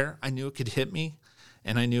it was there. I knew it could hit me.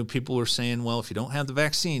 And I knew people were saying, well, if you don't have the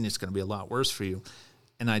vaccine, it's going to be a lot worse for you.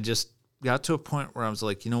 And I just got to a point where I was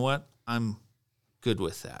like, you know what? I'm good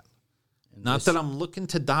with that. Not that I'm looking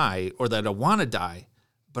to die or that I want to die,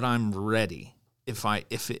 but I'm ready. If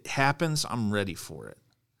it happens, I'm ready for it.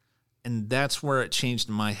 And that's where it changed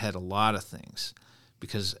in my head a lot of things.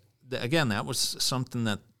 Because, again, that was something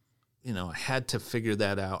that, I had to figure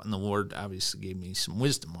that out. And the Lord obviously gave me some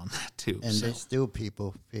wisdom on that, too. And there's still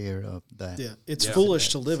people fear of that. Yeah, it's foolish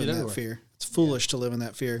to live in that fear. It's foolish to live in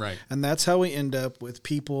that fear. Right. And that's how we end up with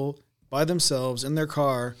people by themselves in their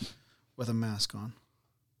car with a mask on.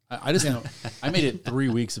 I just know. I made it 3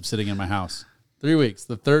 weeks of sitting in my house. 3 weeks.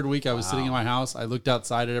 The third week I was sitting in my house. I looked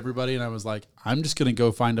outside at everybody and I was like, I'm just going to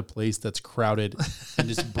go find a place that's crowded and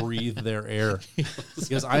just breathe their air.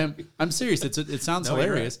 Because I'm serious. It sounds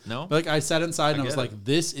hilarious. Right. No. But like I sat inside and I was like,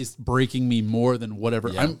 this is breaking me more than whatever.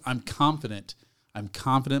 Yeah. I'm confident. I'm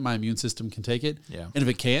confident my immune system can take it. Yeah. And if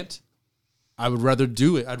it can't, I would rather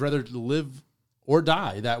do it. I'd rather live or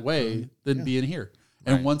die that way than be in here.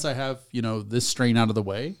 And once I have, this strain out of the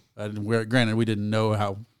way, granted, we didn't know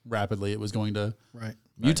how rapidly it was going to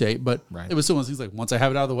mutate, but it was still one of those things like, once I have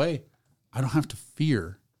it out of the way, I don't have to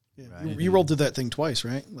fear. Yeah. Right. You rolled through that thing twice,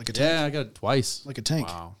 right? Like a tank? Yeah, I got it twice. Like a tank.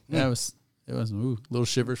 Wow. Yeah, it was little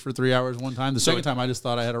shivers for 3 hours one time. The second time I just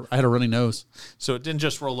thought I had a runny nose. So it didn't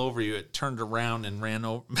just roll over you, it turned around and ran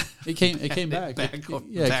over. It came back. It came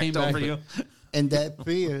back over you. And that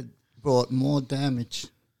fear brought more damage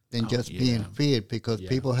than just being feared, because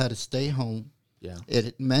people had to stay home. Yeah.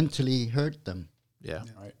 It mentally hurt them. Yeah.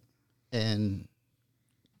 Right. And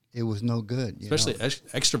it was no good. Especially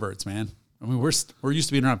extroverts, man. I mean, we're used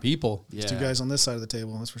to being around people. Yeah. There's two guys on this side of the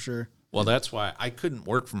table, that's for sure. Well, that's why I couldn't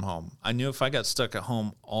work from home. I knew if I got stuck at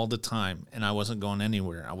home all the time and I wasn't going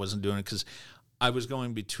anywhere, I wasn't doing it, because I was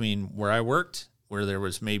going between where I worked, where there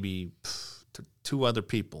was maybe 3 other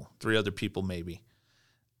people maybe,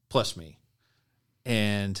 plus me,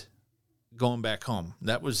 and going back home.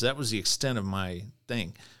 That was the extent of my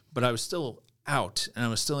thing. But I was still out, and I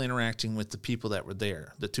was still interacting with the people that were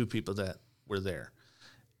there, the 2 people that were there.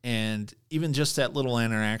 And even just that little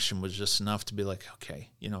interaction was just enough to be like, okay,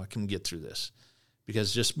 I can get through this.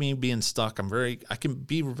 Because just me being stuck, I can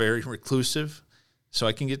be very reclusive. So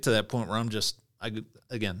I can get to that point where I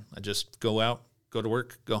just go out, go to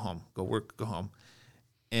work, go home, go work, go home.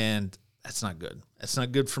 And that's not good. That's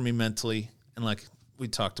not good for me mentally. And like we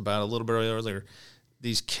talked about a little bit earlier,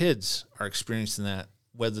 these kids are experiencing that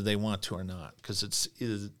whether they want to or not, because it's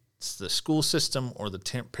either the school system or the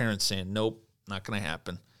parents saying, nope, not going to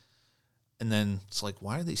happen. And then it's like,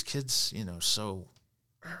 why are these kids, so,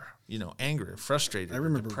 angry, frustrated, I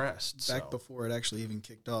remember depressed? Back before it actually even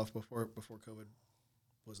kicked off, before COVID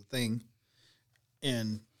was a thing.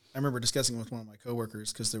 And I remember discussing with one of my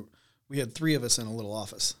coworkers, because we had 3 of us in a little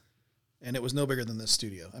office. And it was no bigger than this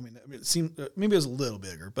studio. I mean, it seemed maybe it was a little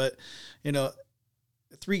bigger, but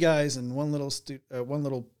 3 guys in one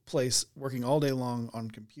little place working all day long on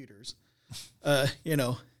computers,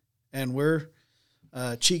 and we're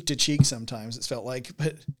cheek to cheek sometimes. It felt like,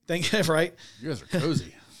 but right. You guys are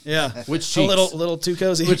cozy. Yeah, which cheeks? a little too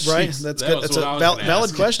cozy, Which right? cheeks? That's That good. was That's what a I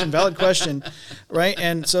was valid question, right?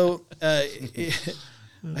 And so I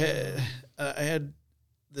had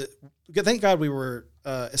thank God we were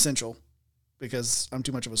essential, because I'm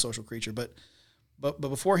too much of a social creature. But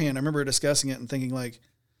beforehand, I remember discussing it and thinking like,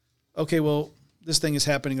 okay, well, this thing is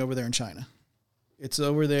happening over there in China. It's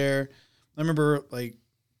over there. I remember like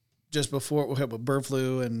just before we had bird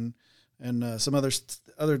flu and some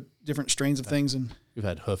other different strains of things, and we've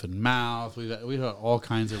had hoof and mouth. We've had all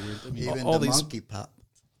kinds of weird. Even all the these monkey pop.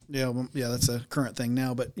 Yeah, that's a current thing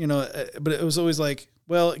now. But but it was always like,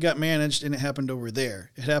 well, it got managed and it happened over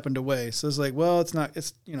there. It happened away. So it's like, well, it's not.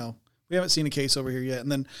 It's we haven't seen a case over here yet.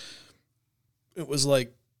 And then it was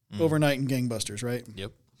like overnight and gangbusters, right?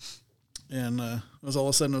 Yep. And it was all of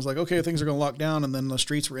a sudden, it was like, okay, things are going to lock down. And then the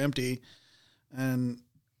streets were empty. And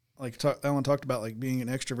like Alan talked about, like being an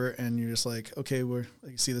extrovert, and you're just like, okay, you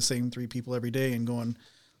see the same 3 people every day and going,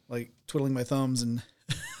 like twiddling my thumbs. And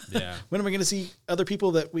when am I going to see other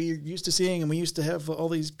people that we're used to seeing? And we used to have all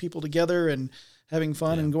these people together and having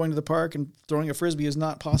fun and going to the park and throwing a Frisbee is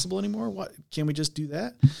not possible anymore. What, can we just do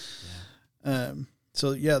that? Yeah.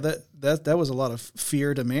 So yeah, that was a lot of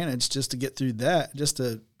fear to manage just to get through that, just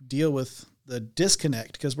to deal with the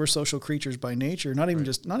disconnect, because we're social creatures by nature. Not even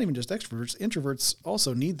just extroverts. Introverts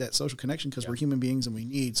also need that social connection because we're human beings and we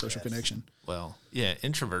need social connection. Well, yeah,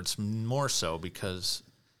 introverts more so, because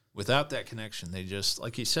without that connection, they just,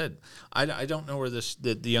 like he said, I don't know where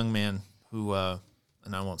the young man who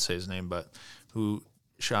and I won't say his name, but who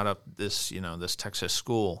shot up this this Texas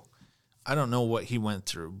school. I don't know what he went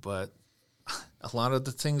through, but a lot of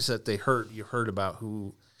the things that you heard about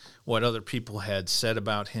what other people had said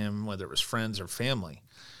about him, whether it was friends or family,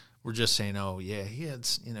 were just saying, oh yeah, he had,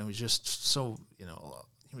 he was just so,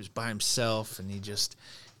 he was by himself and he just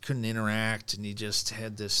couldn't interact, and he just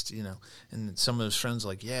had this, and some of his friends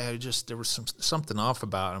like, yeah, there was something off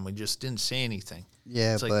about him. We just didn't say anything.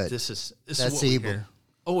 Yeah, it's like, but this is that's what we evil. hear.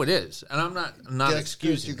 Oh, it is, and I'm not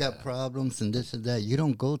excusing. You got problems and this and that. You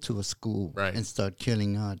don't go to a school and start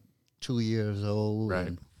killing out 2 years old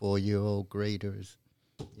and 4-year-old graders.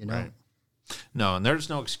 Right. No, and there's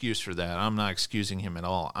no excuse for that. I'm not excusing him at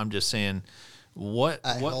all. I'm just saying what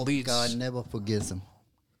leads. God never forgives him.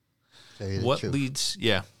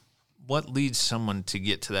 What leads someone to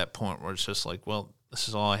get to that point where it's just like, well, this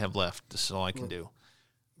is all I have left. This is all I can do.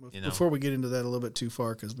 Before we get into that a little bit too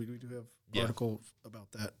far, because we do have an article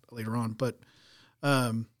about that later on, but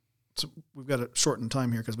so we've got to shorten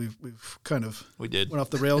time here because we've kind of went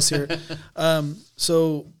off the rails here.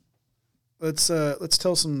 So let's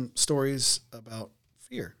tell some stories about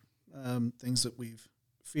fear, things that we've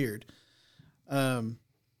feared.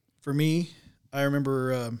 For me, I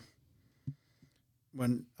remember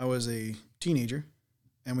when I was a teenager,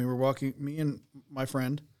 and we were walking, me and my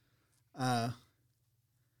friend,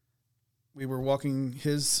 we were walking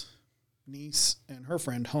his niece and her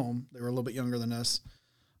friend home. They were a little bit younger than us.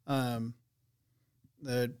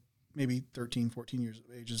 That maybe 13, 14 years of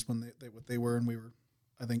age is when what they were, and we were,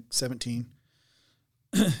 I think, 17.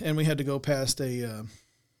 And we had to go past it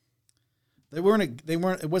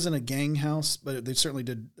wasn't a gang house, but they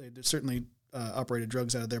certainly operated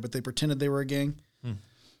drugs out of there, but they pretended they were a gang.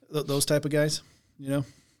 Those type of guys,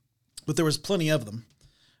 but there was plenty of them,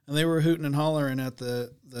 and they were hooting and hollering at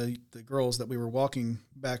the girls that we were walking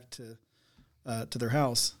back to their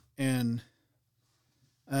house. And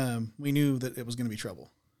we knew that it was going to be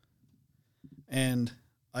trouble. And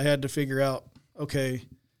I had to figure out, okay,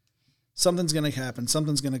 something's going to happen.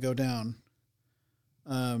 Something's going to go down.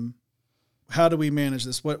 How do we manage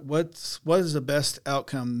this? What is the best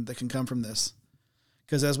outcome that can come from this?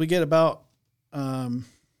 Because as we get about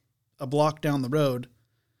a block down the road,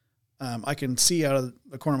 I can see out of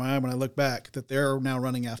the corner of my eye when I look back that they're now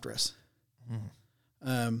running after us.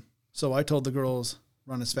 So I told the girls,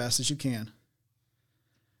 run as fast as you can.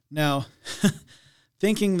 Now,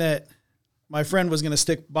 thinking that my friend was going to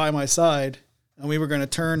stick by my side and we were going to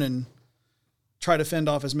turn and try to fend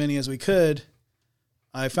off as many as we could,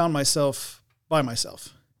 I found myself by myself.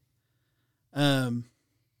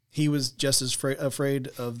 He was just as afraid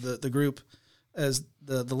of the group as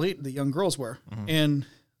the young girls were. And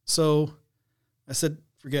so I said,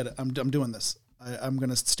 forget it. I'm doing this. I'm going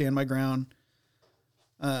to stand my ground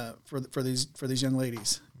for these young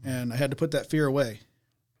ladies. And I had to put that fear away.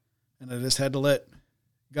 And I just had to let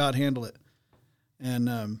God handle it.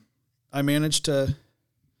 And I managed to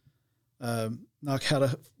knock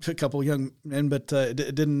out a couple of young men, but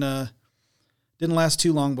it didn't last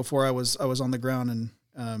too long before I was on the ground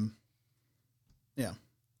and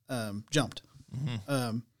jumped.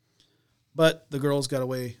 But the girls got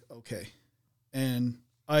away okay, and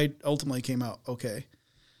I ultimately came out okay,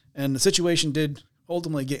 and the situation did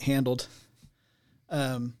ultimately get handled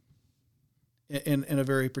in a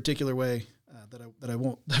very particular way that I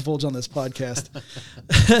won't divulge on this podcast.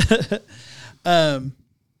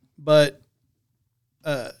 But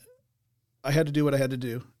I had to do what I had to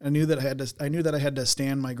do. I knew that I had to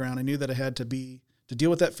stand my ground. I knew that I had to deal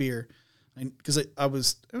with that fear, because I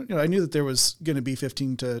knew that there was going to be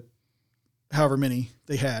 15 to however many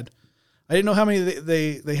they had. I didn't know how many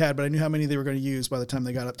they had, but I knew how many they were going to use by the time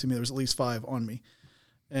they got up to me. There was at least 5 on me.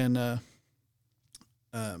 And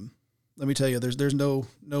let me tell you, there's no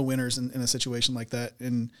winners in a situation like that.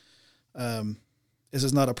 And this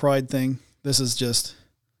is not a pride thing. This is just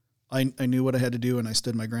I knew what I had to do, and I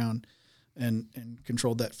stood my ground and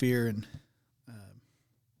controlled that fear. And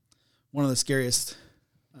one of the scariest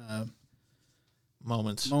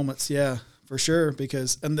moments, yeah, for sure.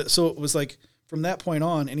 So it was like from that point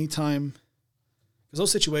on, anytime, because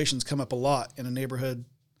those situations come up a lot in a neighborhood,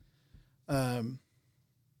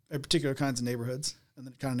 particular kinds of neighborhoods, and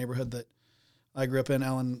the kind of neighborhood that I grew up in.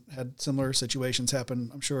 Alan had similar situations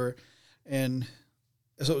happen, I'm sure. And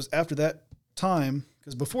so it was after that time,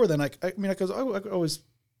 because before then, I always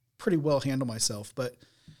pretty well handle myself. But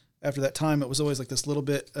after that time, it was always like this little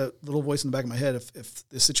voice in the back of my head. If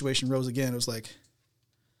this situation rose again, it was like,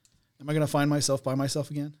 am I going to find myself by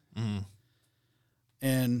myself again? Mm-hmm.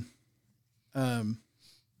 And,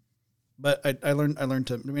 but I learned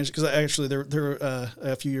to manage, because I actually, there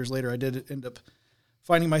a few years later, I did end up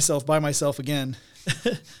finding myself by myself again,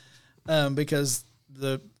 because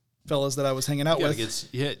the fellas that I was hanging out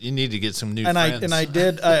with, you need to get some new friends.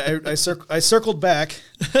 I circled back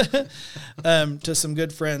to some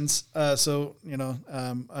good friends. So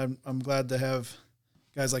I'm glad to have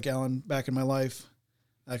guys like Alan back in my life,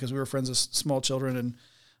 because we were friends with small children,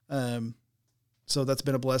 and so that's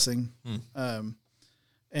been a blessing.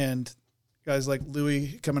 And guys like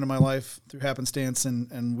Louis come into my life through happenstance,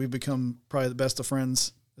 and we've become probably the best of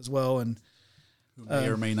friends as well. And who may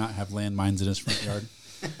or may not have landmines in his front yard.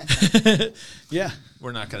 Yeah,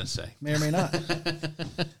 we're not going to say. May or may not.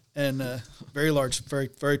 And very large, very,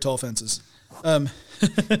 very tall fences.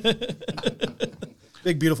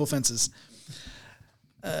 Big, beautiful fences.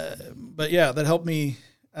 But yeah, that helped me.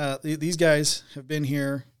 These guys have been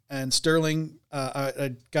here, and Sterling,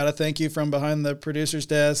 I got to thank you from behind the producer's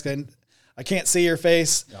desk. And I can't see your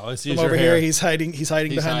face from over here. He's hiding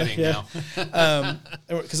behind now.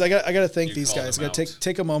 Because I got to thank these guys. I got to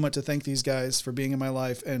take a moment to thank these guys for being in my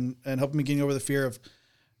life and helping me getting over the fear of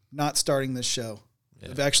not starting this show,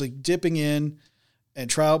 of actually dipping in and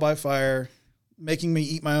trial by fire, making me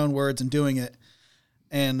eat my own words and doing it.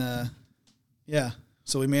 And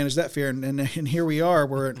so we managed that fear, and here we are.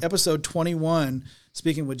 We're at episode 21,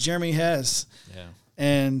 speaking with Jeremy Hess. Yeah,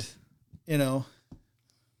 and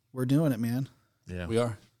we're doing it, man. Yeah, we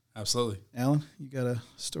are. Absolutely. Alan, you got a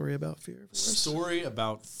story about fear for us? Story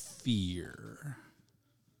about fear.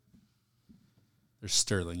 There's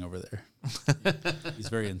Sterling over there. He's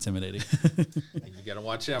very intimidating. You got to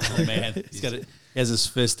watch out for man. He has his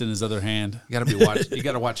fist in his other hand. You got to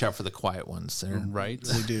watch out for the quiet ones there. Right?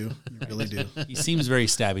 You really do. You really do. He seems very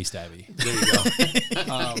stabby. There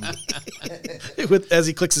you go. As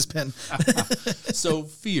he clicks his pen. So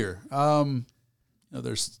fear.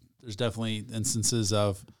 There's definitely instances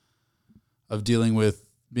of dealing with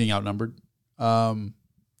being outnumbered.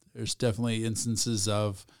 There's definitely instances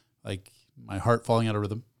of like my heart falling out of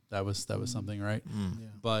rhythm. That was something, right? Yeah.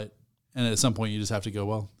 But at some point you just have to go,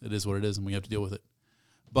 well, it is what it is, and we have to deal with it.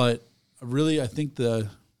 But really, I think I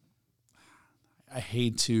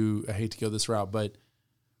hate to go this route, but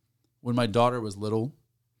when my daughter was little,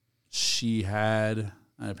 she had,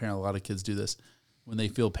 and apparently a lot of kids do this, when they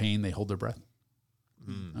feel pain, they hold their breath.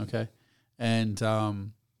 Okay. And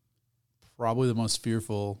probably the most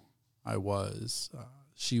fearful I was,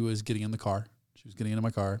 she was getting in the car. She was getting into my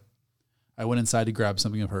car. I went inside to grab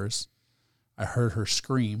something of hers. I heard her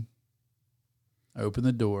scream. I opened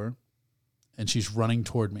the door, and she's running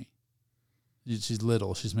toward me. She's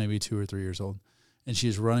little. She's maybe 2 or 3 years old. And she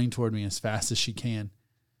is running toward me as fast as she can.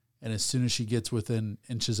 And as soon as she gets within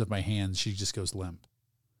inches of my hands, she just goes limp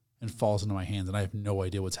and falls into my hands. And I have no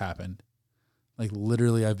idea what's happened. Like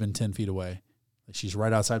literally I've been 10 feet away. Like she's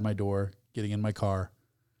right outside my door, getting in my car.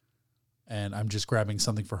 And I'm just grabbing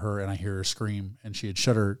something for her, and I hear her scream, and she had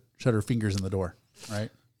shut her fingers in the door, right?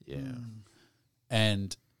 Yeah.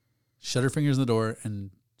 And shut her fingers in the door,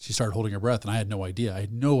 and she started holding her breath, and I had no idea. I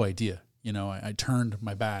turned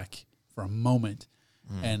my back for a moment,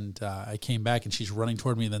 and I came back, and she's running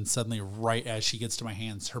toward me, and then suddenly, right as she gets to my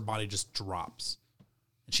hands, her body just drops,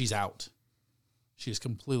 and she's out. She is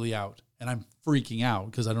completely out, and I'm freaking out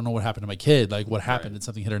because I don't know what happened to my kid. Like, what happened? Did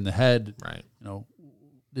something hit her in the head? Right.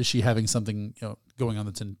 Is she having something going on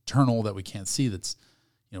that's internal that we can't see? That's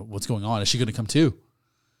what's going on? Is she going to come to?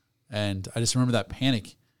 And I just remember that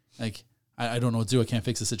panic. Like I don't know what to do. I can't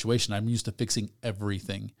fix the situation. I'm used to fixing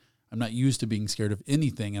everything. I'm not used to being scared of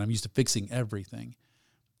anything, and I'm used to fixing everything.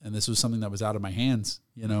 And this was something that was out of my hands,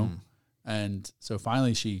 And so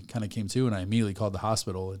finally, she kind of came to, and I immediately called the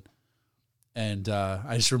hospital. And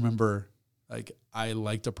I just remember, like, I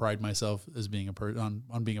like to pride myself as being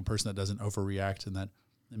on being a person that doesn't overreact and that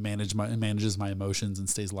manages my emotions and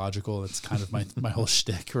stays logical. That's kind of my whole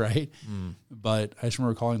shtick, right? But I just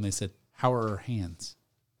remember calling, and they said, "How are her hands?"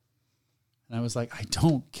 And I was like, I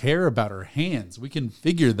don't care about her hands. We can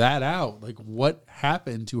figure that out. Like, what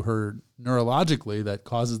happened to her neurologically that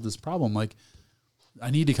causes this problem? Like,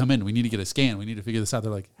 I need to come in. We need to get a scan. We need to figure this out.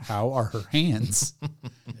 They're like, how are her hands?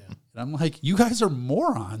 And I'm like, you guys are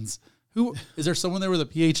morons. Is there someone there with a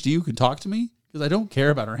PhD who can talk to me? Because I don't care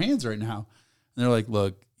about her hands right now. And they're like,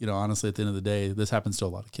 look, honestly, at the end of the day, this happens to a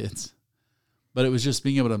lot of kids. But it was just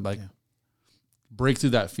being able to break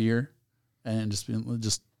through that fear and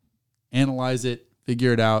just analyze it,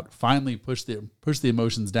 figure it out, finally push the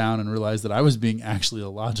emotions down and realize that I was being actually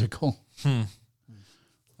illogical.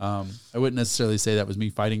 I wouldn't necessarily say that was me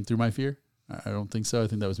fighting through my fear. I don't think so. I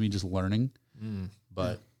think that was me just learning.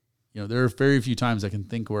 But there are very few times I can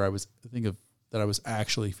think where I was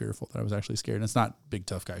actually fearful, that I was actually scared. And it's not big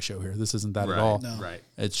tough guy show here. This isn't that at all. No. Right.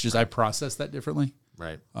 It's just I process that differently.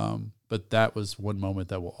 Right. But that was one moment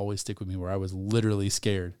that will always stick with me, where I was literally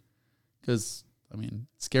scared. Because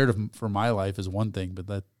scared for my life is one thing, but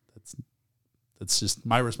that's just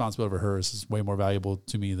my responsibility for her is way more valuable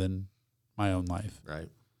to me than my own life. Right.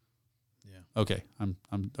 Yeah. Okay. I'm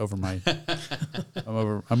over my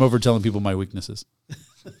I'm over telling people my weaknesses.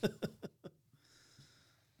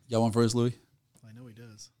 Got one for us, Louis? I know he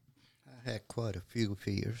does. I had quite a few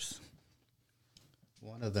fears.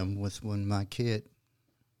 One of them was when my kid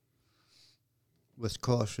was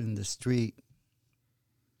crossing the street.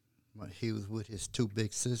 He was with his two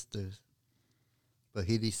big sisters, but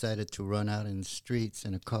he decided to run out in the streets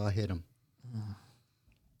and a car hit him.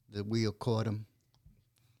 The wheel caught him,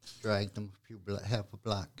 dragged him half a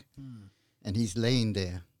block, and he's laying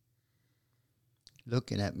there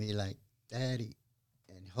looking at me like, Daddy,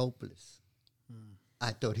 and hopeless.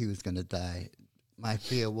 I thought he was going to die. My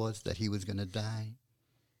fear was that he was going to die,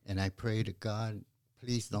 and I prayed to God,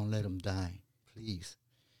 please don't let him die, please.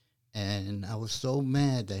 And I was so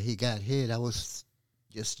mad that he got hit. I was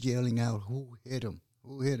just yelling out, who hit him?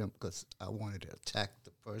 Who hit him? Because I wanted to attack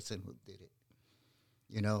the person who did it.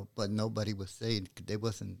 But nobody was saying, they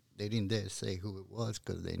didn't dare say who it was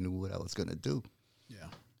because they knew what I was going to do. Yeah.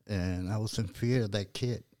 And I was in fear of that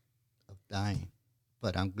kid, of dying.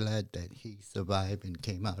 But I'm glad that he survived and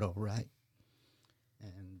came out all right.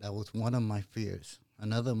 And that was one of my fears.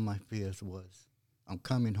 Another of my fears was I'm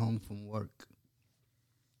coming home from work.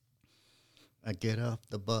 I get off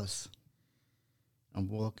the bus. I'm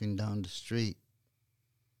walking down the street.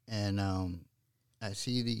 And I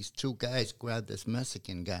see these two guys grab this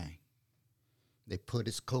Mexican guy. They put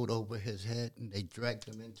his coat over his head, and they dragged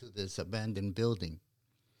him into this abandoned building.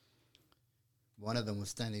 One of them was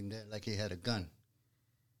standing there like he had a gun.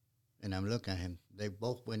 And I'm looking at him. They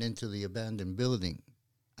both went into the abandoned building.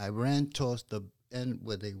 I ran towards the end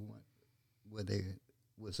where there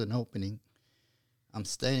was an opening. I'm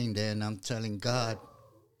standing there, and I'm telling God,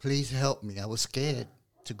 please help me. I was scared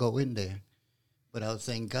to go in there. But I was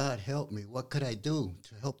saying, God, help me. What could I do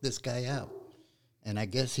to help this guy out? And I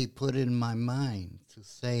guess he put it in my mind to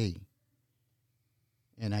say,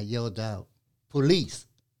 and I yelled out, police.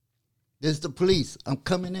 There's the police. I'm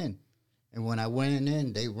coming in. And when I went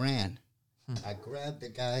in, they ran. I grabbed the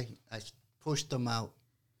guy. I pushed them out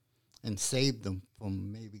and saved them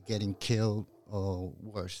from maybe getting killed or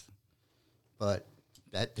worse. But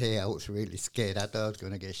that day I was really scared. I thought I was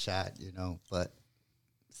going to get shot, but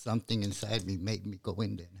something inside me made me go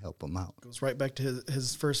in there and help him out. Goes right back to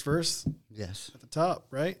his first verse. Yes. At the top,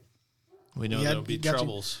 right? We know there'll be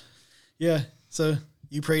troubles. Yeah. So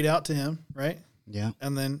you prayed out to him, right? Yeah.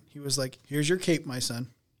 And then he was like, here's your cape, my son.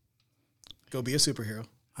 Go be a superhero.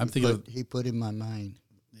 He put in my mind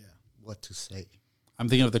what to say. I'm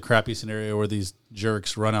thinking of the crappy scenario where these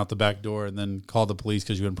jerks run out the back door and then call the police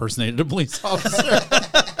because you impersonated a police officer.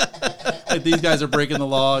 Like these guys are breaking the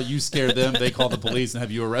law. You scare them. They call the police and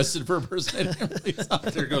have you arrested for impersonating a police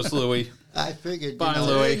officer. There goes Louis. I figured, Bye,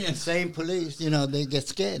 Louis. Same police, they get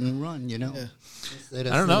scared and run, Yeah. I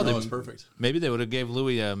don't know. That was perfect. Maybe they would have gave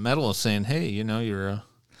Louis a medal saying, hey, you're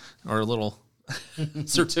or a little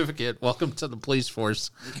certificate. Welcome to the police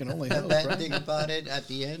force. You can only The hope, bad right? thing about it, at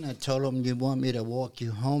the end, I told him, you want me to walk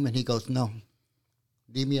you home? And he goes, no,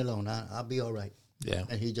 leave me alone. I'll be all right. Yeah.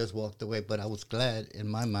 And he just walked away. But I was glad in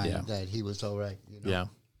my mind that he was all right. Yeah.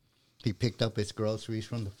 He picked up his groceries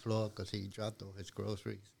from the floor because he dropped all his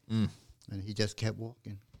groceries. And he just kept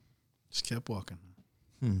walking. Just kept walking.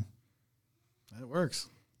 That works.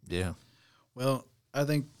 Yeah. Well, I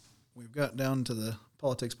think we've got down to the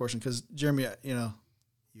politics portion because Jeremy, you've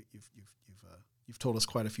told us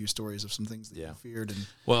quite a few stories of some things that you feared. And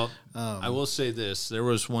well, I will say this: there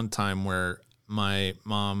was one time where my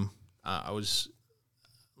mom, I was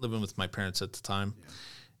living with my parents at the time,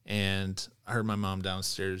 and I heard my mom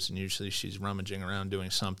downstairs, and usually she's rummaging around doing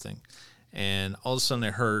something, and all of a sudden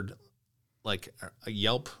I heard like a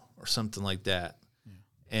yelp or something like that,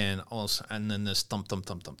 and then this thump thump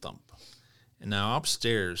thump thump thump. And now I'm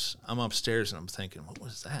upstairs and I'm thinking, what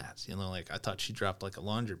was that? I thought she dropped like a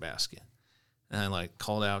laundry basket. And I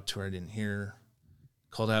called out to her, didn't hear her.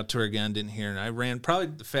 Called out to her again, didn't hear her. And I ran probably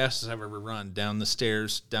the fastest I've ever run down the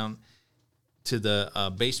stairs, down to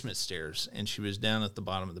the basement stairs, and she was down at the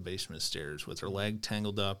bottom of the basement stairs with her leg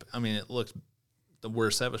tangled up. I mean, it looked the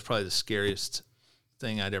worst. That was probably the scariest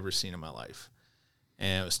thing I'd ever seen in my life.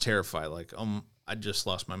 And it was terrified. Like, I just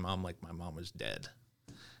lost my mom, like my mom was dead.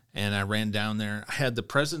 And I ran down there. I had the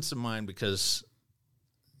presence of mind because,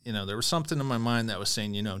 there was something in my mind that was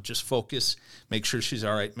saying, just focus, make sure she's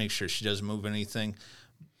all right, make sure she doesn't move anything.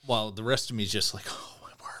 While the rest of me is just like, oh, my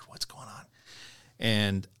word, what's going on?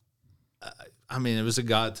 And, it was a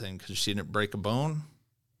God thing because she didn't break a bone.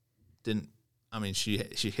 She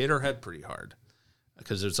hit her head pretty hard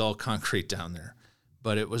because it's all concrete down there.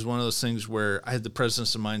 But it was one of those things where I had the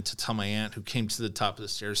presence of mind to tell my aunt who came to the top of the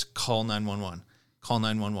stairs, call 911, call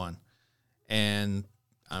 911. And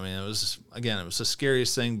it was the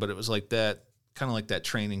scariest thing, but it was like that, kind of like that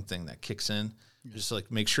training thing that kicks in. Just like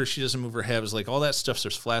make sure she doesn't move her head. It was like all that stuff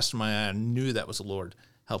just flashed in my eye. I knew that was the Lord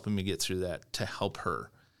helping me get through that to help her.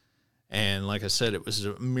 And like I said, it was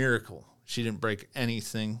a miracle. She didn't break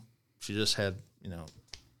anything. She just had,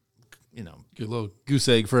 Good little goose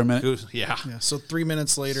egg for a minute. Yeah. So 3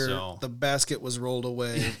 minutes later, the basket was rolled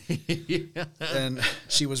away, and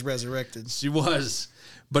she was resurrected. She was.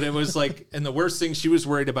 But it was like, and the worst thing she was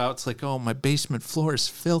worried about, it's like, oh, my basement floor is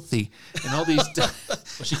filthy. And all these. Well,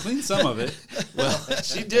 she cleaned some of it. Well,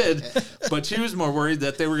 she did. But she was more worried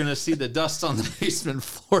that they were going to see the dust on the basement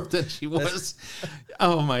floor than she was.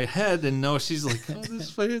 Oh, my head. And no, she's like, oh,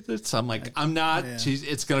 this. I'm like, I'm not. Yeah.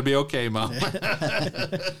 It's going to be okay, Mom.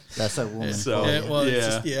 That's a woman. So,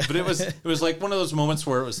 yeah. But it was like one of those moments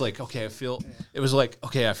where it was like, okay, I feel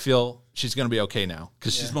she's going to be okay now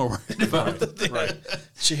because she's more worried about it. Right.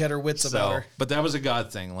 She had her wits about her. But that was a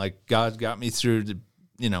God thing. Like God got me through the,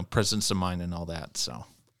 presence of mind and all that. So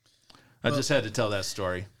I just had to tell that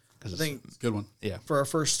story because I think it's a good one. Yeah. For our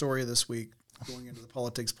first story this week, going into the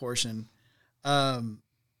politics portion, we're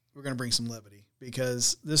going to bring some levity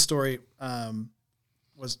because this story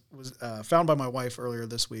was found by my wife earlier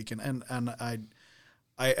this week, and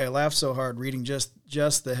I laughed so hard reading just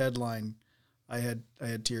the headline. I had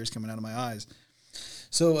tears coming out of my eyes.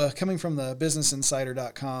 So coming from the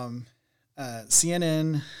businessinsider.com,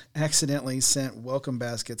 CNN accidentally sent welcome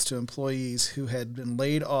baskets to employees who had been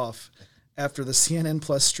laid off after the CNN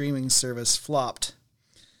Plus streaming service flopped.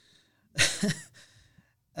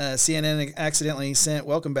 CNN accidentally sent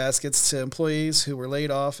welcome baskets to employees who were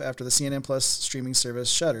laid off after the CNN Plus streaming service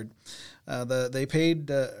shuttered. The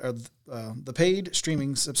paid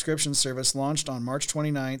streaming subscription service launched on March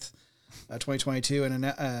 29th, 2022,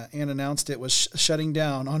 and announced it was shutting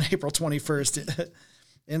down on April 21st.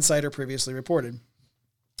 Insider previously reported.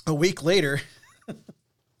 A week later,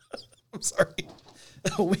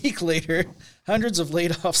 hundreds of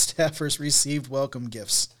laid-off staffers received welcome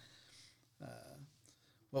gifts.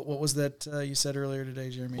 What was that you said earlier today,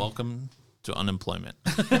 Jeremy? Welcome to unemployment.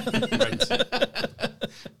 Right.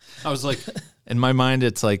 I was like, in my mind,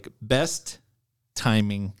 it's like best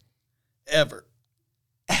timing ever.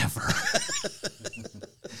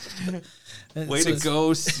 Way to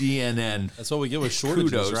go, CNN. That's what we get with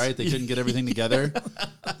shortages, Kudos. Right? They couldn't get everything together.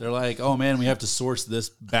 They're like, oh, man, we have to source this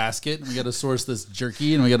basket, and we got to source this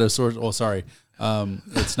jerky, and we got to source,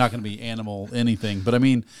 it's not going to be animal anything. But, they're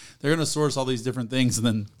going to source all these different things, and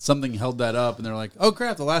then something held that up, and they're like, oh,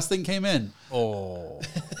 crap, the last thing came in. Oh.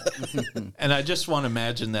 And I just want to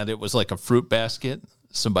imagine that it was like a fruit basket.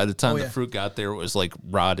 So by the time the fruit got there, it was like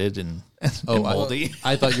rotted and moldy.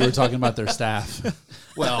 I thought you were talking about their staff.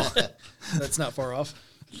 Well, that's not far off.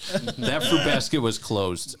 That fruit basket was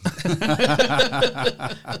closed.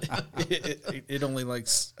 It only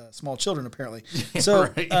likes small children, apparently. So,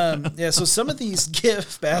 right. So some of these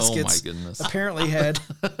gift baskets apparently had.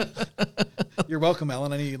 You're welcome,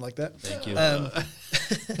 Alan. I knew you'd like that. Thank you.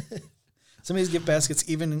 Some of these gift baskets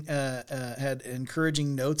even had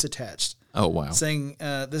encouraging notes attached. Oh, wow. Saying,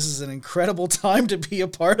 this is an incredible time to be a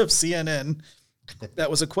part of CNN. That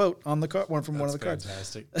was a quote on the one from one of the cards.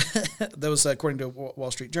 Fantastic. That was according to Wall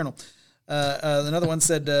Street Journal. Another one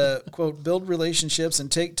said, quote, build relationships and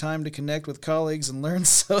take time to connect with colleagues and learn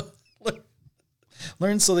so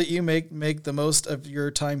that you make the most of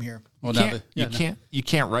your time here. Well, you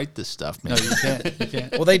can't write this stuff, man. No, you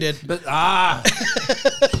can't. Well, they did. But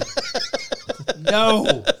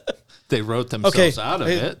no. They wrote themselves out of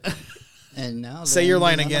it. And now say your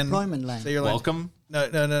line again. Line. Say your line. Welcome. No.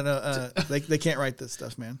 They can't write this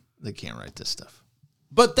stuff, man. They can't write this stuff.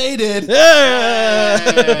 But they did.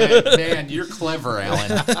 Hey, man, you're clever,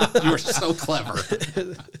 Alan. You are so clever.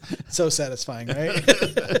 So satisfying, right?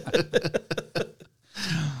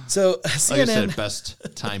 So CNN, like I said,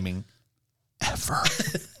 best timing ever.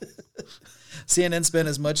 CNN spent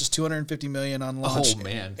as much as $250 million on launch. Oh,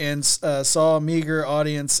 man. And saw meager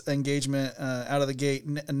audience engagement out of the gate,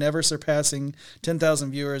 never surpassing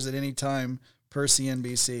 10,000 viewers at any time per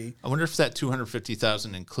CNBC. I wonder if that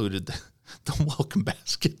 250,000 included the welcome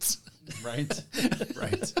baskets. Right.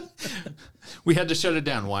 Right. We had to shut it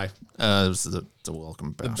down. Why? It was the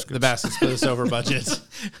welcome baskets. The baskets put us over budget.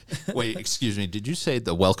 Wait, excuse me. Did you say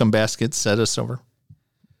the welcome baskets set us over?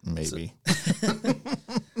 Maybe.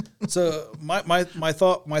 So my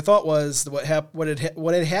thought was what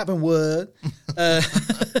had happened was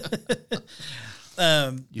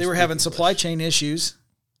they were having supply chain issues,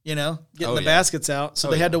 getting the baskets out, so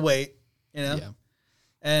they had to wait, and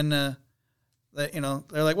they're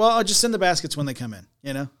like, well, I'll just send the baskets when they come in,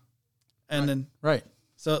 and then Right.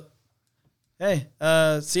 so hey,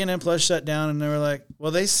 CNN Plus shut down, and they were like,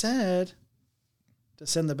 well, they said to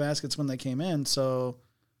send the baskets when they came in, so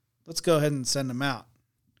let's go ahead and send them out.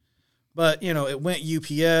 But, it went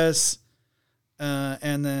UPS,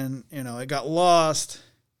 and then, it got lost,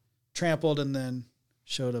 trampled, and then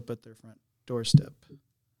showed up at their front doorstep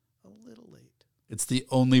a little late. It's the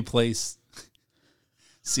only place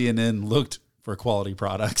CNN looked for quality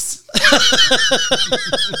products.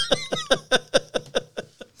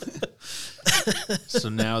 So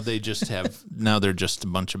now they're just a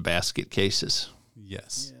bunch of basket cases,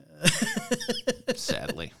 Yes.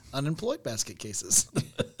 sadly. Unemployed basket cases.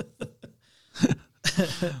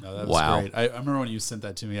 No, that was Wow. great. I remember when you sent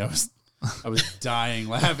that to me, I was dying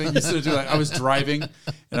laughing. You said, I was driving, and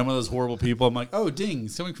I'm one of those horrible people. I'm like, oh, ding,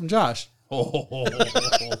 it's coming from Josh. Oh,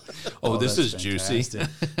 this is juicy.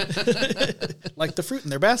 Like the fruit in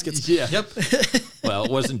their baskets. Yeah. Yep. Well,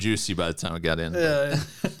 it wasn't juicy by the time I got in.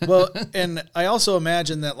 Well, and I also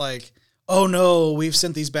imagine that like, oh no, we've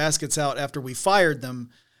sent these baskets out after we fired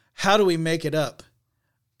them. How do we make it up?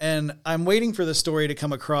 And I'm waiting for the story to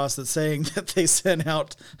come across that's saying that they sent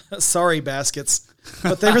out sorry baskets,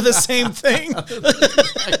 but they were the same thing.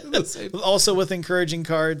 Also with encouraging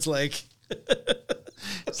cards like,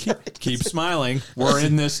 Keep smiling. We're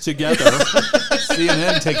in this together.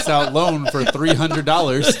 CNN takes out loan for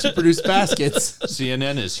 $300 to produce baskets.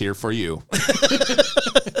 CNN is here for you.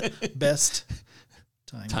 best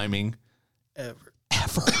Timing. ever.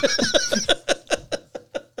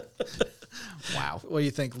 Wow. What do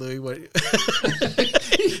you think, Louis?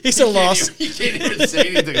 He's so lost. You can't even say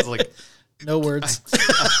anything. It's like, No words.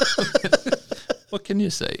 what can you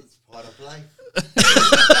say? Part of life.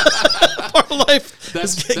 Part of life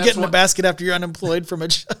That's is getting a what- basket after you're unemployed from a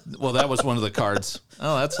job. Well, that was one of the cards.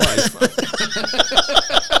 Oh, that's life.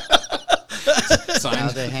 Now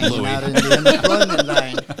Signed, they're hanging Louis. out in the unemployment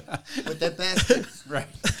line with their baskets, Right.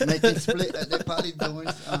 making split. They're probably doing.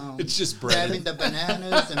 It's just bread. Grabbing the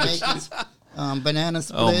bananas and making banana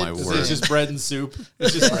splits. Oh, my word. It's just bread and soup.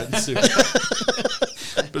 It's just bread and soup.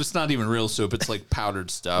 But it's not even real soup. It's like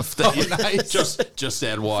powdered stuff. That you nice. just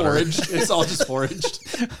add water. Foraged. It's all just foraged.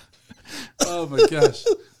 Oh my gosh.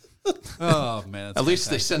 Oh man. At least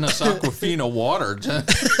they send us Aquafina water.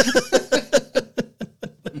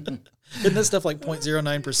 Isn't this stuff like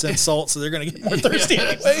 0.09% salt, so they're going to get more thirsty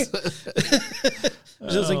anyway?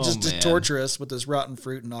 Just man. torture us with this rotten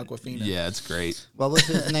fruit and Aquafina. Yeah, it's great. What was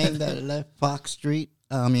his name that left Fox Street?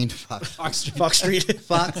 Fox Street. Fox Street.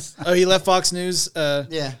 Fox. Oh, he left Fox News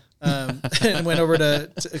Yeah. and went over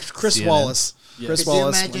to Chris CNN. Wallace. Yeah. Chris Could you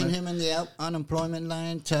Wallace. imagine him in the unemployment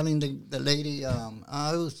line telling the lady,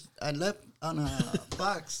 I left on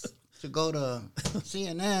Fox to go to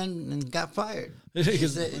CNN and got fired. She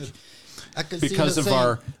said, I could see Because her of saying,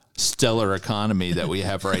 our stellar economy that we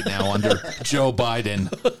have right now under Joe Biden.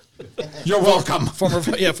 You're welcome. former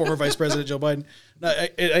Vice President Joe Biden. No,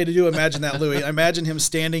 I do imagine that, Louis. I imagine him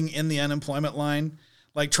standing in the unemployment line,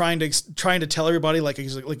 like trying to tell everybody like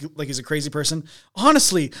he's a crazy person.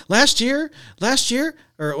 Honestly, last year,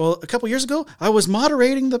 or a couple years ago, I was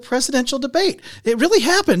moderating the presidential debate. It really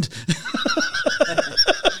happened.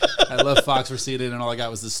 I left Fox for CNN and all I got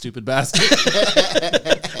was this stupid basket.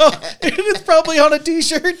 It's probably on a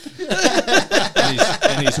T-shirt,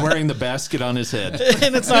 And he's wearing the basket on his head.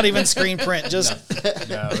 and it's not even screen print. Just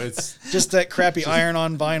No, it's just that crappy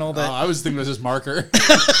iron-on vinyl. That I was thinking it was just marker.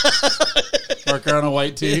 Marker on a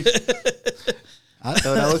white tee. I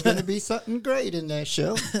thought I was going to be something great in that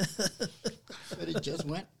show. But it just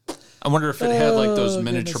went. I wonder if it had like those Oh,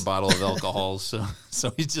 miniature goodness. bottle of alcohol. So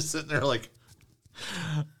he's just sitting there like,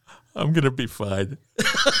 I'm going to be fine.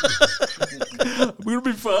 I'm going to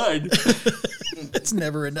be fine. it's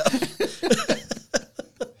never enough.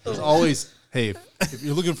 There's always, hey, if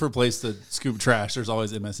you're looking for a place to scoop trash, there's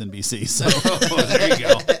always MSNBC. So Oh, there you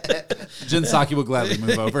go. Jen Psaki will gladly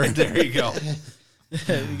move over. There you go.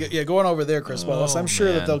 Yeah, going over there, Chris Wallace. I'm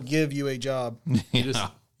sure that man. they'll give you a job. You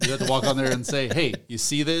have to walk on there and say, hey, you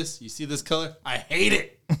see this? You see this color? I hate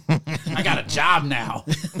it. I got a job now.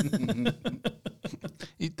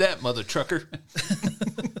 Eat that, mother trucker.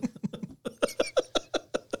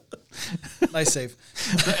 Nice save.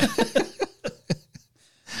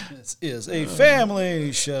 This is a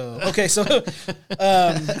family show. Okay, so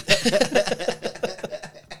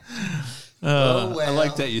I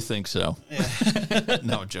like that you think so.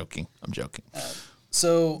 No, I'm joking.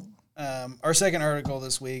 So our second article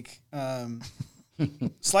this week,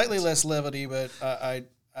 slightly less levity, but I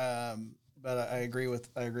agree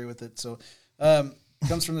with it. So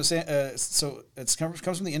comes from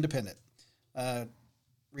comes from the Independent.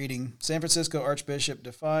 Reading: San Francisco Archbishop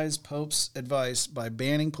defies Pope's advice by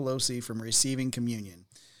banning Pelosi from receiving communion.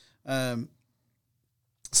 San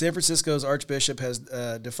Francisco's Archbishop has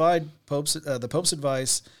defied the Pope's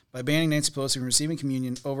advice by banning Nancy Pelosi from receiving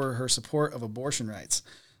communion over her support of abortion rights.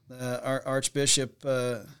 Our Archbishop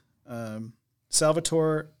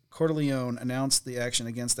Salvatore Cordileone announced the action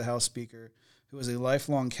against the House Speaker, who is a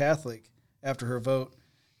lifelong Catholic, after her vote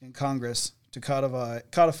in Congress to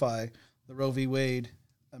codify the Roe v. Wade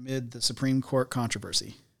amid the Supreme Court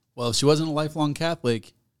controversy. Well, if she wasn't a lifelong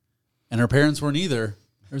Catholic and her parents weren't either,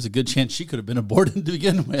 there's a good chance she could have been aborted to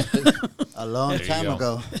begin with. A long time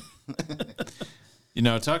ago.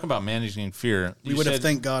 Talk about managing fear. We would have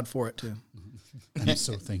thanked God for it, too. I'm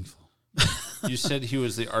so thankful. You said he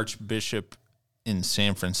was the Archbishop in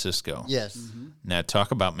San Francisco. Yes. Mm-hmm. Now,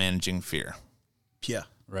 talk about managing fear. Yeah.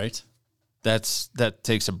 Right? That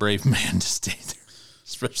takes a brave man to stay there,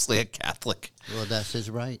 especially a Catholic. Well, that's his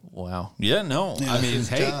right. Wow. Yeah, no. Yeah, I mean, his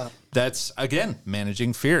hey, job. that's, again,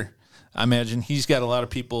 managing fear. I imagine he's got a lot of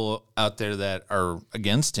people out there that are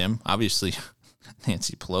against him. Obviously,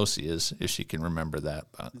 Nancy Pelosi is, if she can remember that.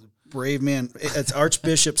 But Brave man. It's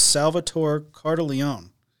Archbishop Salvatore Cordileone.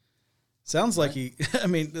 Sounds like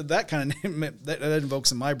that kind of name, that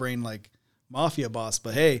invokes in my brain like mafia boss.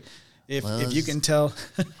 But hey, if you can tell.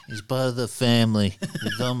 he's part of the family.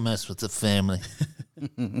 You don't mess with the family.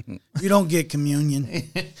 You don't get communion.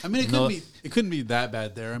 I mean, it couldn't be that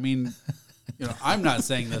bad there. I mean, I'm not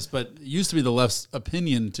saying this, but it used to be the left's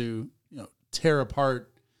opinion to, tear apart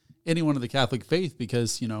anyone of the Catholic faith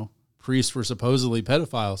because, priests were supposedly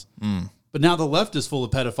pedophiles. But now the left is full of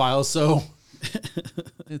pedophiles, so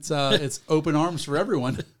it's open arms for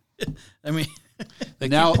everyone. I mean,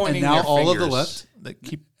 now all of the left,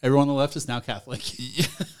 everyone on the left is now Catholic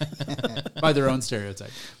by their own stereotype.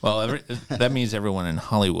 Well, that means everyone in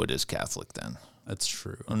Hollywood is Catholic then. That's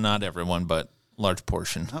true. Well, not everyone, but large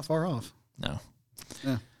portion. not far off. No.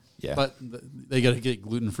 Yeah. But they got to get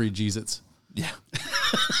gluten-free Jesus. Yeah.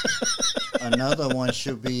 Another one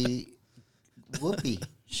should be Whoopi.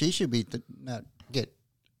 She should be not get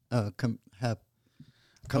have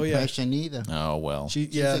compassion either. Oh, well.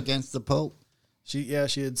 She's against the Pope. She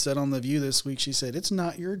had said on The View this week, she said, "It's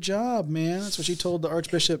not your job, man." That's what she told the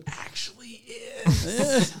Archbishop. Actually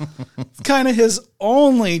is. It's kind of his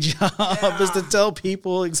only job is to tell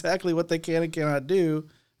people exactly what they can and cannot do,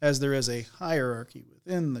 as there is a hierarchy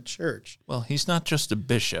within the church. Well, he's not just a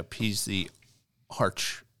bishop. He's the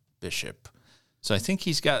Archbishop. So I think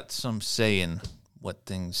he's got some say in what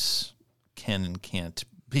things can and can't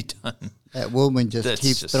be done. That woman just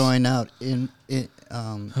keeps throwing out in a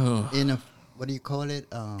what do you call it?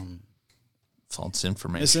 False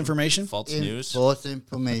information. Misinformation? False news. False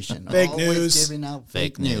information. Fake Always news. Giving out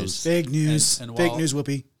Fake news. Fake news. And Fake news,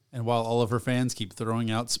 Whoopi. And while all of her fans keep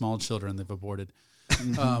throwing out small children they've aborted.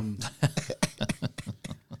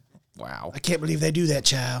 Wow. I can't believe they do that,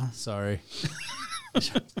 child. Sorry.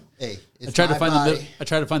 Hey, I try to find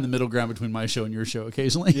the middle ground between my show and your show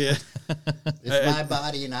occasionally. Yeah. It's my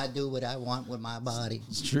body, and I do what I want with my body.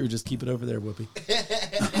 It's true. Just keep it over there, Whoopi.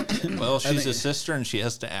 Well, she's a sister and she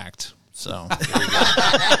has to act. So,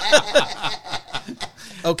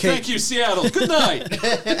 Okay. thank you, Seattle. Good night.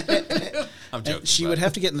 I'm joking. She would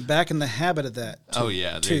have to get back in the habit of that. Oh,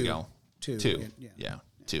 yeah. There you go. Two. Yeah.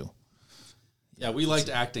 Two. Yeah, we liked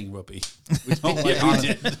acting Whoopi.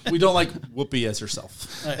 We don't like Whoopi as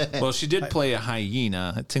herself. Well, she did play a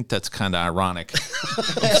hyena. I think that's kind of ironic.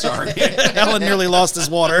 I'm sorry. Alan nearly lost his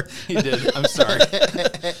water. He did. I'm sorry.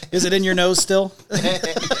 Is it in your nose still?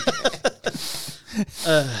 It's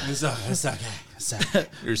okay.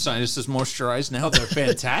 Your sinus is moisturized now. Oh, they're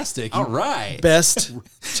fantastic. All right. Best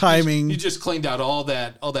timing. You just cleaned out all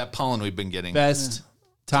that pollen we've been getting. Best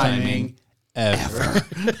timing ever.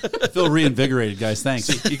 I feel reinvigorated, guys. Thanks.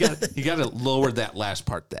 You got to lower that last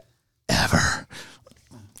part. That ever.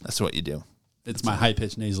 That's what you do. It's my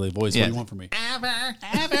high-pitched nasally voice. Yeah. What do you want from me? Ever.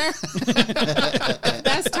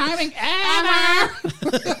 Best timing ever.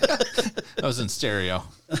 That was in stereo.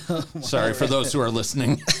 Sorry for those who are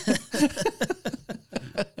listening.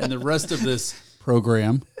 And the rest of this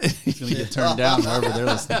program is going to get turned down wherever they're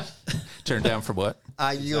listening. Turned down for what?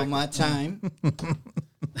 I yield my time.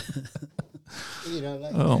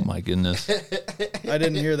 Oh, my goodness. I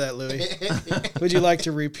didn't hear that, Louis. Would you like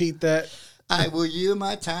to repeat that? I will yield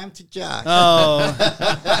my time to Josh. Oh.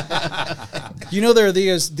 You know, there are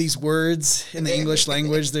these words in the English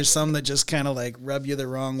language. There's some that just kind of like rub you the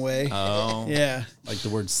wrong way. Oh. Yeah. Like the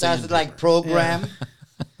word That's sand. like program.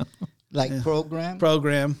 Like program.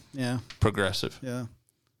 Program. Yeah. Progressive. Yeah.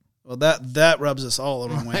 Well, that rubs us all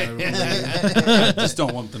the wrong way. I just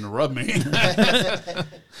don't want them to rub me.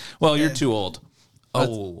 Well, you're too old.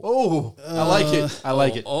 Oh. I like it. I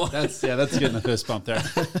like it. Oh. That's getting a fist bump there.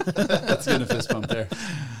 That's getting a fist bump there.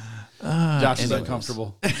 Josh is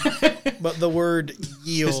uncomfortable. But the word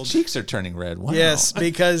yield. His cheeks are turning red. Wow. Yes,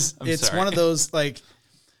 because it's sorry. one of those like,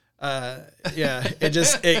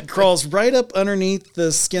 it crawls right up underneath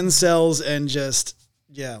the skin cells and just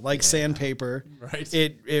like sandpaper. Right.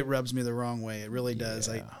 It rubs me the wrong way. It really does.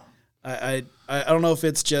 I don't know if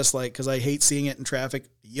it's just like because I hate seeing it in traffic.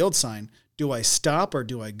 Yield sign. Do I stop or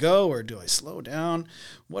do I go or do I slow down?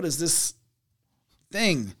 What is this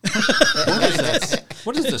thing?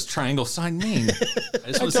 What does this triangle sign mean? I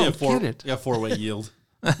just want to see a four-way yield.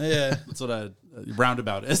 Yeah. That's what a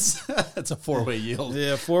roundabout is. It's a four-way yield.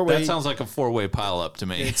 Yeah, four-way. That sounds like a four-way pileup to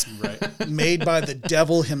me. It's Right. made by the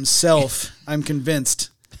devil himself. I'm convinced.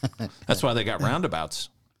 That's why they got roundabouts.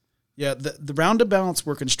 Yeah, the roundabouts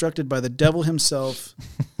were constructed by the devil himself.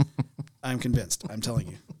 I'm convinced. I'm telling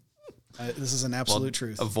you. This is an absolute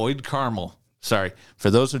truth. Avoid Carmel. Sorry.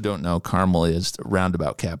 For those who don't know, Carmel is the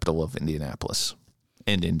roundabout capital of Indianapolis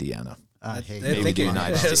and Indiana. I hate I think the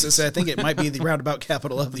United States. I think it might be the roundabout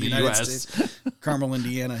capital of the United US. States. Carmel,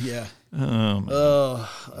 Indiana, yeah. I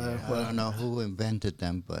don't know who invented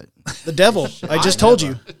them, but The devil. I just told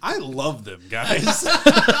you. I love them, guys.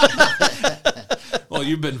 Well,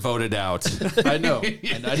 you've been voted out. I know.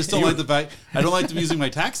 And I just don't like the fact. I don't like them using my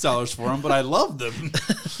tax dollars for them, but I love them.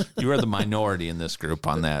 You are the minority in this group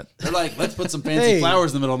on that. They're like, let's put some fancy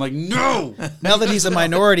flowers in the middle. I'm like, no. Now that he's a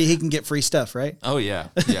minority, he can get free stuff, right? Oh, yeah.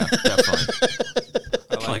 Yeah, definitely.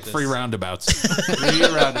 I Like this. free roundabouts. Free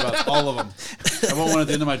roundabouts, all of them. I want one at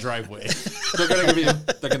the end of my driveway. They're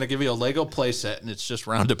gonna give you a Lego playset, and it's just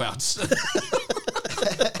roundabouts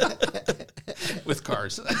with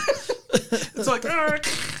cars. It's like,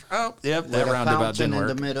 oh, yep, that with a roundabout fountain didn't work.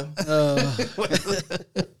 in the middle.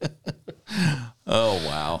 Oh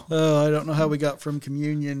wow! Oh, I don't know how we got from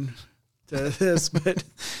communion to this, but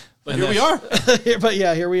Here we are.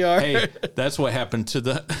 here we are. Hey, that's what happened to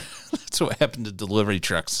delivery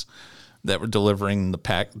trucks that were delivering the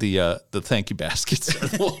thank you baskets. Or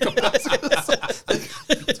the welcome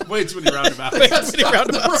baskets. Way too many roundabouts. Many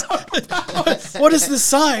roundabouts. What is this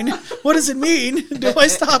sign? What does it mean? Do I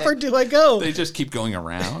stop or do I go? They just keep going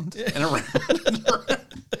around and around and around.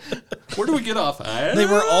 Where do we get off? They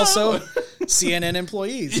were also CNN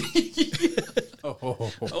employees.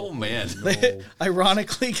 Oh man! They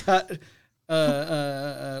ironically got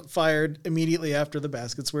fired immediately after the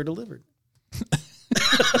baskets were delivered.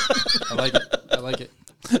 I like it. I like it.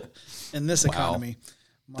 In this economy,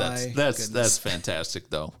 That's fantastic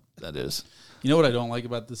though. That is. You know what I don't like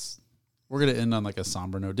about this? We're going to end on like a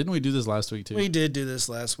somber note. Didn't we do this last week too? We did do this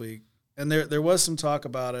last week, and there was some talk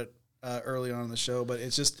about it early on in the show, but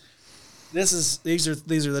it's just these are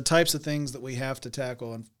the types of things that we have to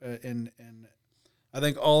tackle, and I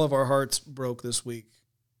think all of our hearts broke this week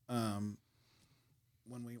when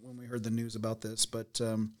we heard the news about this. But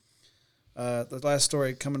the last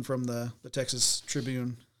story coming from the Texas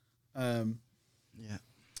Tribune,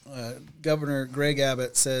 Governor Gregg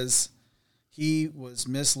Abbott says he was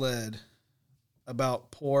misled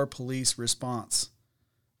about poor police response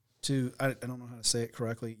to, I don't know how to say it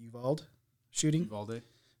correctly, Uvalde shooting? Uvalde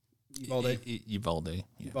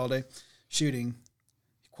Uvalde shooting.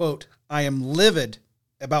 Quote, "I am livid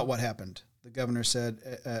about what happened," the governor said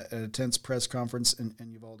at a tense press conference in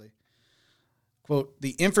Uvalde. Quote,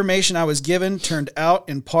 "The information I was given turned out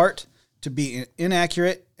in part to be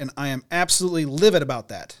inaccurate, and I am absolutely livid about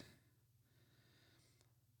that."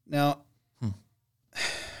 Now,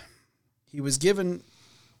 he was given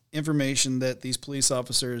information that these police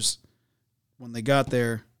officers, when they got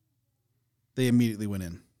there, they immediately went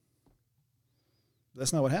in.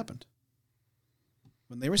 That's not what happened.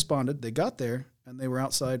 When they responded, they got there, and they were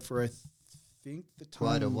outside for, I think, the time.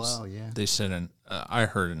 Quite a while, yeah. They said I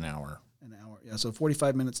heard an hour. An hour. Yeah, so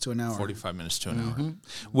 45 minutes to an hour. 45 minutes to an hour.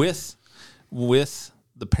 With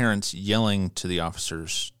the parents yelling to the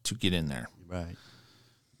officers to get in there. Right.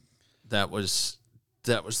 That was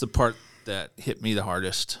the part that hit me the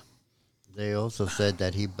hardest. They also said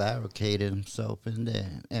that he barricaded himself in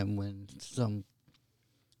there, and when some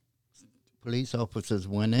police officers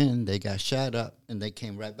went in, they got shot up, and they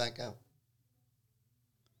came right back out.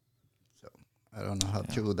 So I don't know how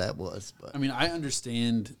true that was, but I mean, I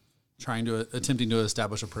understand attempting to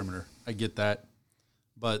establish a perimeter. I get that,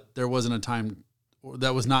 but there wasn't a time, or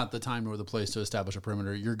that was not the time or the place to establish a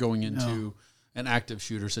perimeter. You're going into an active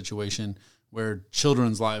shooter situation where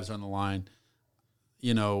children's lives are on the line,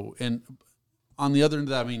 and on the other end of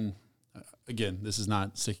that, I mean, again, this is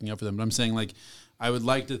not sticking up for them, but I'm saying, like, I would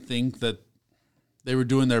like to think that they were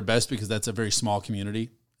doing their best because that's a very small community.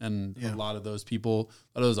 And a lot of those people,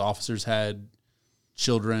 a lot of those officers had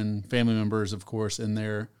children, family members, of course, in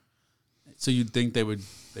there. So you'd think they would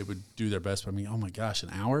do their best. But I mean, oh my gosh, an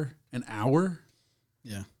hour?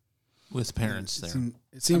 Yeah. With parents there.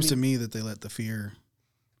 It seems to me that they let the fear.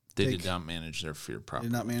 They did not manage their fear properly.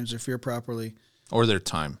 Did not manage their fear properly. Or their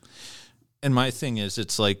time. And my thing is,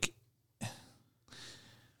 it's like,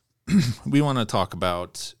 we want to talk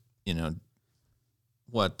about,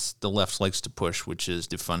 what the left likes to push, which is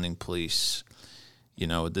defunding police.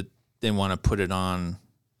 That they want to put it on,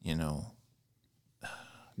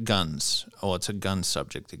 guns. Oh, it's a gun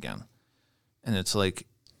subject again. And it's like,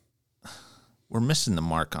 we're missing the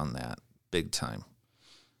mark on that big time.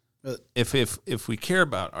 If we care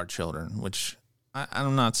about our children, which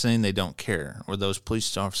I'm not saying they don't care, or those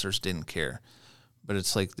police officers didn't care, but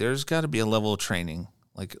it's like there's got to be a level of training,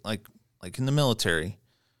 like in the military,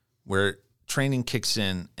 where training kicks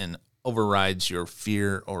in and overrides your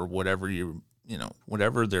fear or whatever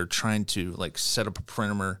whatever they're trying to, like, set up a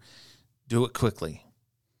perimeter. Do it quickly.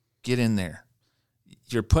 Get in there.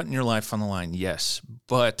 You're putting your life on the line, yes,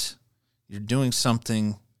 but you're doing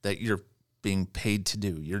something that you're being paid to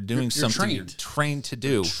do. You're doing something you're trained to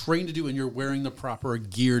do. And you're wearing the proper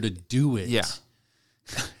gear to do it. Yeah.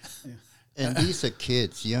 And these are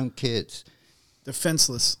kids, young kids.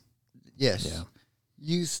 Defenseless. Yes. Yeah.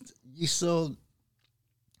 You saw,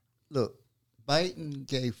 look, Biden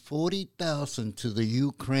gave $40,000 to the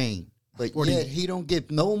Ukraine, but yet he don't give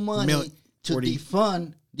no money to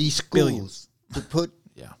defund these schools, to put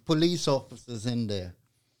police officers in there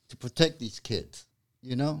to protect these kids.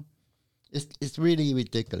 It's really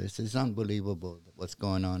ridiculous. It's unbelievable what's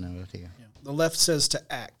going on out here. Yeah. The left says to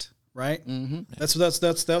act, right? Mm-hmm.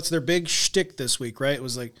 That's their big shtick this week, right? It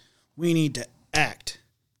was like, we need to act.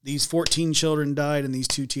 These 14 children died and these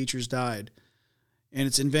 2 teachers died. And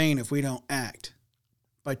it's in vain if we don't act.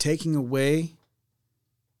 By taking away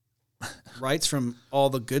rights from all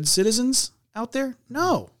the good citizens out there?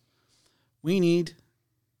 No. We need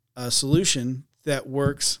a solution that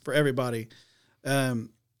works for everybody.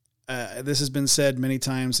 This has been said many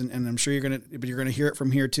times, and I'm sure you're gonna hear it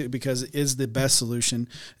from here too, because it is the best solution.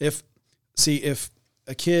 If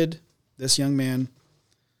a kid, this young man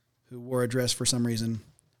who wore a dress for some reason,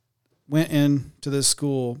 went into this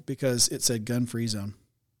school because it said gun-free zone,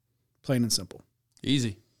 plain and simple.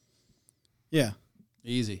 Easy. Yeah.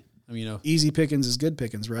 Easy. I mean, easy pickings is good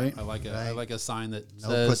pickings, right? I like a sign that no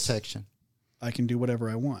says protection. I can do whatever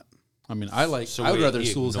I want. I mean, I would rather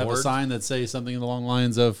schools have a sign that says something along the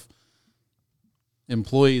lines of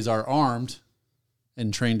employees are armed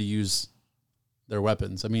and trained to use their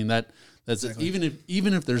weapons. I mean, that's exactly.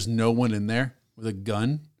 Even if there's no one in there with a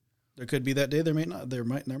gun, there could be that day. There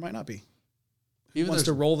might not be. Who wants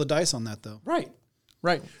to roll the dice on that, though? Right.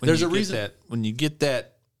 There's a reason that when you get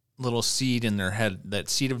that little seed in their head, that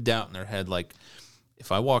seed of doubt in their head, like,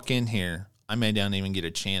 if I walk in here, I may not even get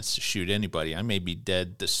a chance to shoot anybody. I may be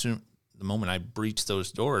dead the moment I breach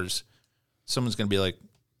those doors. Someone's going to be like,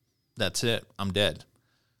 that's it, I'm dead.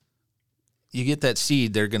 You get that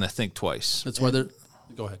seed, they're going to think twice. That's why they're...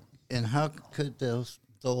 Go ahead. And how could those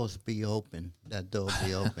doors be open? That door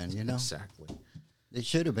be open, Exactly. They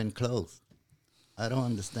should have been closed. I don't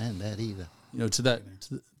understand that either.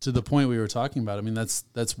 To the point we were talking about, I mean,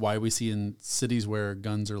 that's why we see in cities where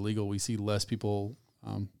guns are legal, we see less people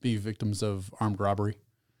be victims of armed robbery.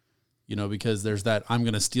 Because there's that, I'm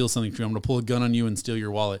going to steal something from you. I'm going to pull a gun on you and steal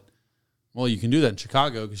your wallet. Well, you can do that in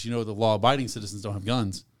Chicago because the law-abiding citizens don't have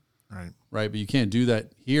guns. Right, but you can't do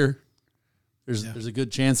that here. There's a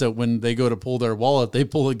good chance that when they go to pull their wallet, they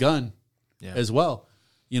pull a gun as well.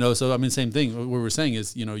 So I mean, same thing. What we're saying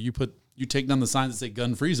is, you take down the signs that say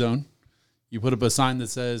gun-free zone. You put up a sign that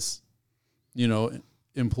says,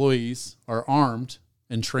 employees are armed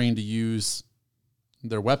and trained to use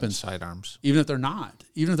their weapons. Sidearms. Even if they're not,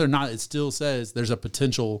 it still says there's a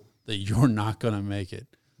potential that you're not going to make it.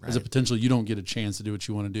 Right. There's a potential you don't get a chance to do what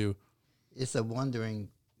you want to do. It's a wondering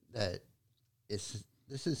that this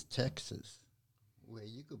is Texas, where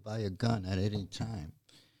you could buy a gun at any time,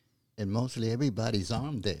 and mostly everybody's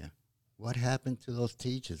armed there. What happened to those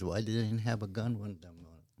teachers? Why they didn't have a gun with them?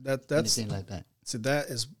 That's anything like that. So that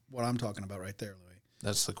is what I'm talking about right there, Louis.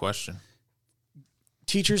 That's the question.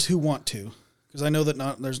 Teachers who want to, because I know that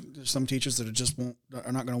there's some teachers that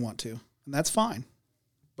are not going to want to, and that's fine.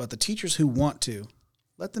 But the teachers who want to,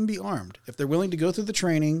 let them be armed. If they're willing to go through the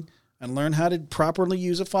training and learn how to properly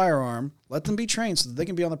use a firearm, let them be trained so that they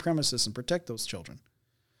can be on the premises and protect those children.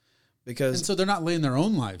 And so they're not laying their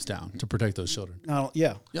own lives down to protect those children.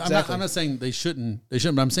 Yeah, exactly. I'm not saying they shouldn't, but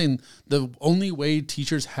I'm saying the only way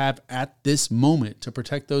teachers have at this moment to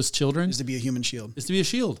protect those children is to be a human shield.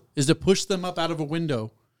 Is to push them up out of a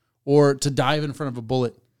window or to dive in front of a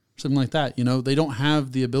bullet, something like that. They don't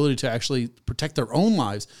have the ability to actually protect their own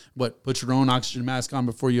lives. But put your own oxygen mask on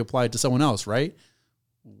before you apply it to someone else, right?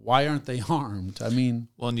 Why aren't they armed? I mean,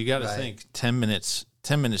 well, and you got to think 10 minutes.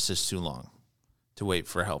 10 minutes is too long to wait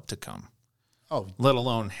for help to come. Oh, let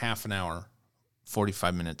alone half an hour,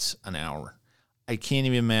 45 minutes, an hour. I can't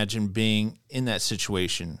even imagine being in that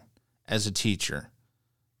situation as a teacher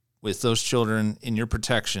with those children in your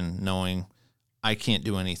protection, knowing I can't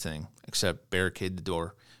do anything except barricade the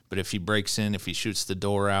door. But if he breaks in, if he shoots the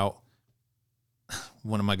door out,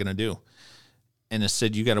 what am I going to do? And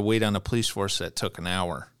instead, you got to wait on a police force that took an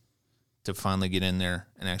hour to finally get in there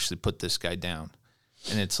and actually put this guy down.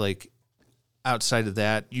 And it's like, outside of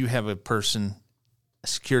that, you have a person, a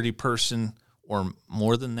security person, or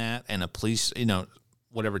more than that, and a police,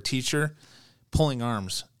 whatever teacher, pulling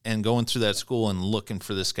arms and going through that school and looking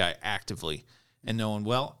for this guy actively and knowing,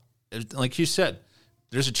 well, like you said,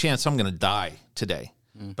 there's a chance I'm going to die today,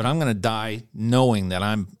 but I'm going to die knowing that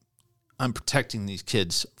I'm protecting these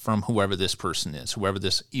kids from whoever this person is, whoever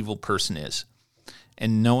this evil person is.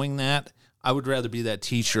 And knowing that, I would rather be that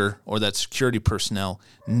teacher or that security personnel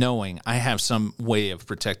knowing I have some way of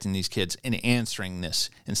protecting these kids and answering this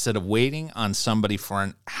instead of waiting on somebody for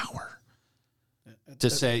an hour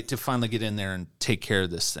to finally get in there and take care of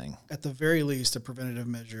this thing. At the very least, a preventative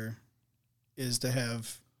measure is to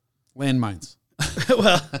have landmines.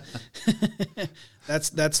 Well,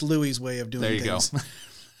 that's Louie's way of doing things. There you go.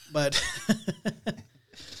 But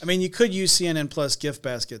I mean, you could use CNN Plus gift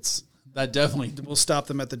baskets. That definitely will stop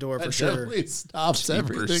them at the door for sure. Definitely stops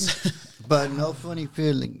everything. But no funny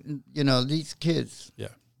feeling. These kids,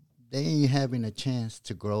 they ain't having a chance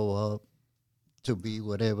to grow up to be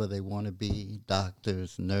whatever they want to be,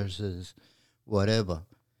 doctors, nurses, whatever.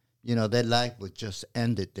 Their life was just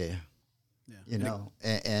ended there. Yeah.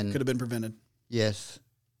 And could have been prevented. Yes.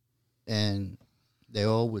 And they're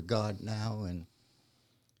all with God now, and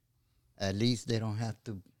at least they don't have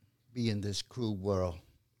to be in this cruel world.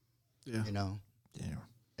 Yeah. Yeah.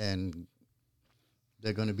 And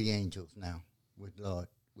they're going to be angels now with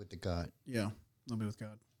the God. Yeah, they'll be with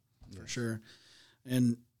God for sure.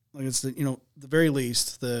 And like it's the very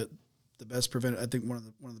least the best I think one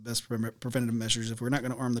of the best preventative measures. If we're not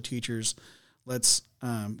going to arm the teachers, let's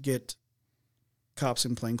get cops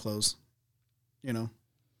in plain clothes,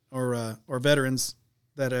 or veterans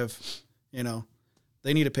that have,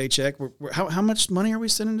 they need a paycheck. How much money are we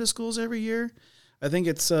sending to schools every year? I think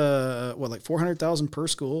it's like $400,000 per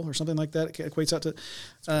school or something like that. It equates out to.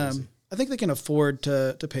 I think they can afford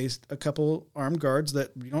to pay a couple armed guards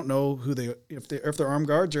that you don't know if they're armed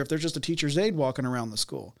guards or if they're just a teacher's aide walking around the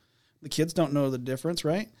school. The kids don't know the difference,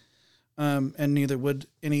 right? And neither would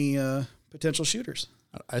any potential shooters.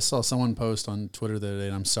 I saw someone post on Twitter the other day,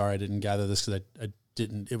 and I'm sorry I didn't gather this because I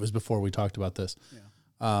didn't. It was before we talked about this.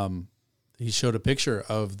 Yeah. He showed a picture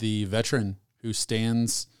of the veteran who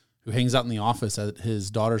hangs out in the office at his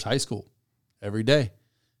daughter's high school every day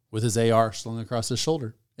with his AR slung across his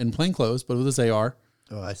shoulder in plain clothes, but with his AR.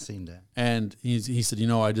 Oh, I've seen that. And he said,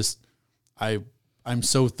 I'm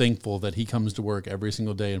so thankful that he comes to work every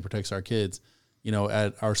single day and protects our kids,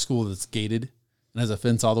 at our school that's gated and has a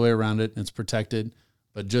fence all the way around it and it's protected.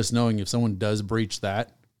 But just knowing if someone does breach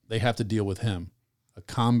that, they have to deal with him, a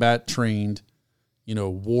combat trained,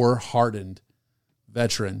 war hardened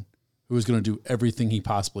veteran who is going to do everything he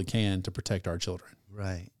possibly can to protect our children.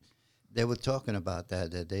 Right. They were talking about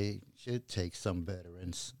that they should take some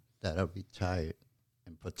veterans that are retired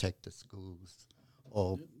and protect the schools.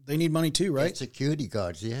 Or they need money too, right? Security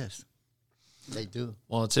guards, yes. They do.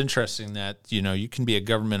 Well, it's interesting that, you can be a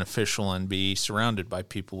government official and be surrounded by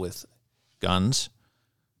people with guns,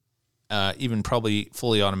 even probably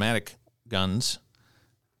fully automatic guns,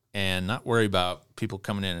 and not worry about people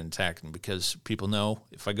coming in and attacking, because people know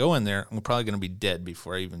if I go in there, I'm probably going to be dead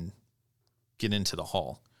before I even get into the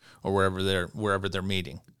hall or wherever they're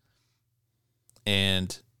meeting.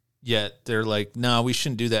 And yet they're like, no, we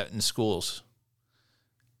shouldn't do that in schools.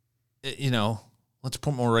 Let's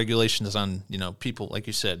put more regulations on, people, like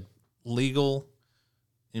you said, legal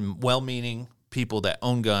and well-meaning people that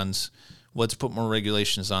own guns. Let's put more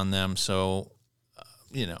regulations on them. So,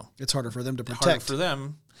 it's harder for them to protect. Harder for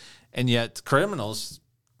them. And yet criminals,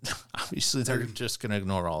 obviously, they're just going to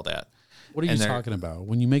ignore all that. What are you talking about?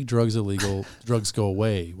 When you make drugs illegal, drugs go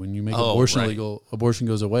away. When you make abortion illegal, abortion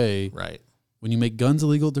goes away. Right. When you make guns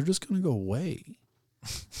illegal, they're just going to go away.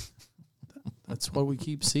 That's what we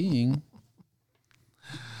keep seeing.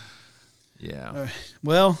 Yeah.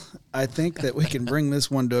 Well, I think that we can bring this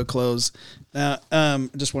one to a close. Now,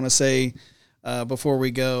 just want to say before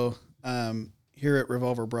we go, here at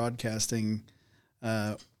Revolver Broadcasting,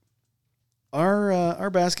 our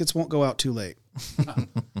baskets won't go out too late.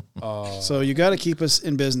 So you got to keep us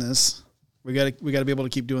in business. We got to be able to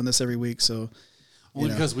keep doing this every week. So only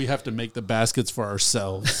because we have to make the baskets for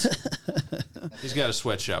ourselves. He's got a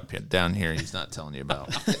sweatshop down here he's not telling you about.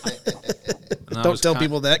 Don't tell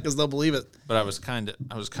people that because they'll believe it. But I was kind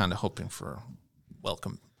of hoping for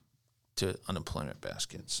welcome to unemployment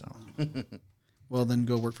basket. So, well, then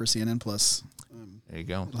go work for CNN Plus. There you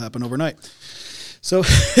go. It'll happen overnight. So,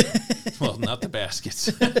 well, not the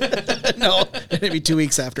baskets. No, maybe 2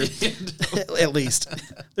 weeks after, at least.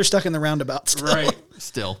 They're stuck in the roundabout still. Right.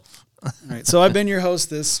 Still. All right. So I've been your host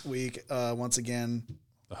this week. Once again,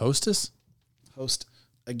 the hostess. Host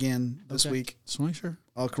again this week. Just make sure.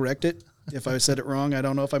 I'll correct it if I said it wrong. I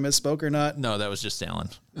don't know if I misspoke or not. No, that was just Alan.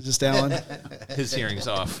 Just Alan. His hearing's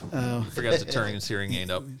off. Oh. Forgot to turn his hearing aid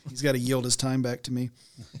up. He's got to yield his time back to me.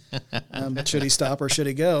 Should he stop or should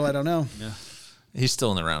he go? I don't know. Yeah. He's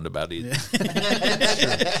still in the roundabout. Yeah.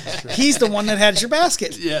 Sure. He's the one that had your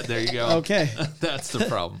basket. Yeah, there you go. Okay. That's the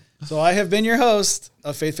problem. So I have been your host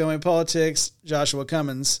of Faith, Family, and Politics, Joshua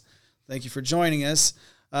Cummins. Thank you for joining us.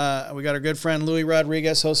 We got our good friend Louis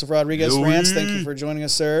Rodriguez, host of Rodriguez Rants. Thank you for joining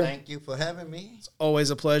us, sir. Thank you for having me. It's always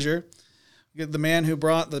a pleasure. We got the man who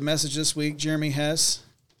brought the message this week, Jeremy Hess.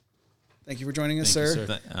 Thank you for joining us, sir.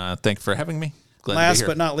 Thank you for having me. Glad Last to be here.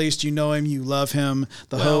 but not least, you know him, you love him,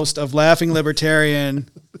 the host of Laughing Libertarian,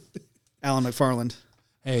 Alan McFarland.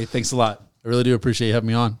 Hey, thanks a lot. I really do appreciate you having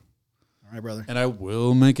me on. All right, brother. And I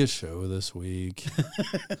will make a show this week.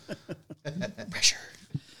 Pressure.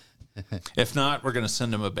 If not, we're going to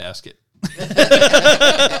send him a basket.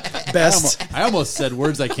 Best. I almost said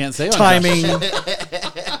words I can't say on timing ever.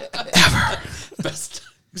 Best.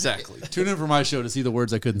 Exactly. Tune in for my show to see the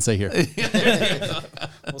words I couldn't say here.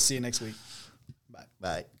 We'll see you next week. Bye.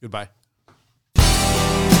 Bye. Goodbye.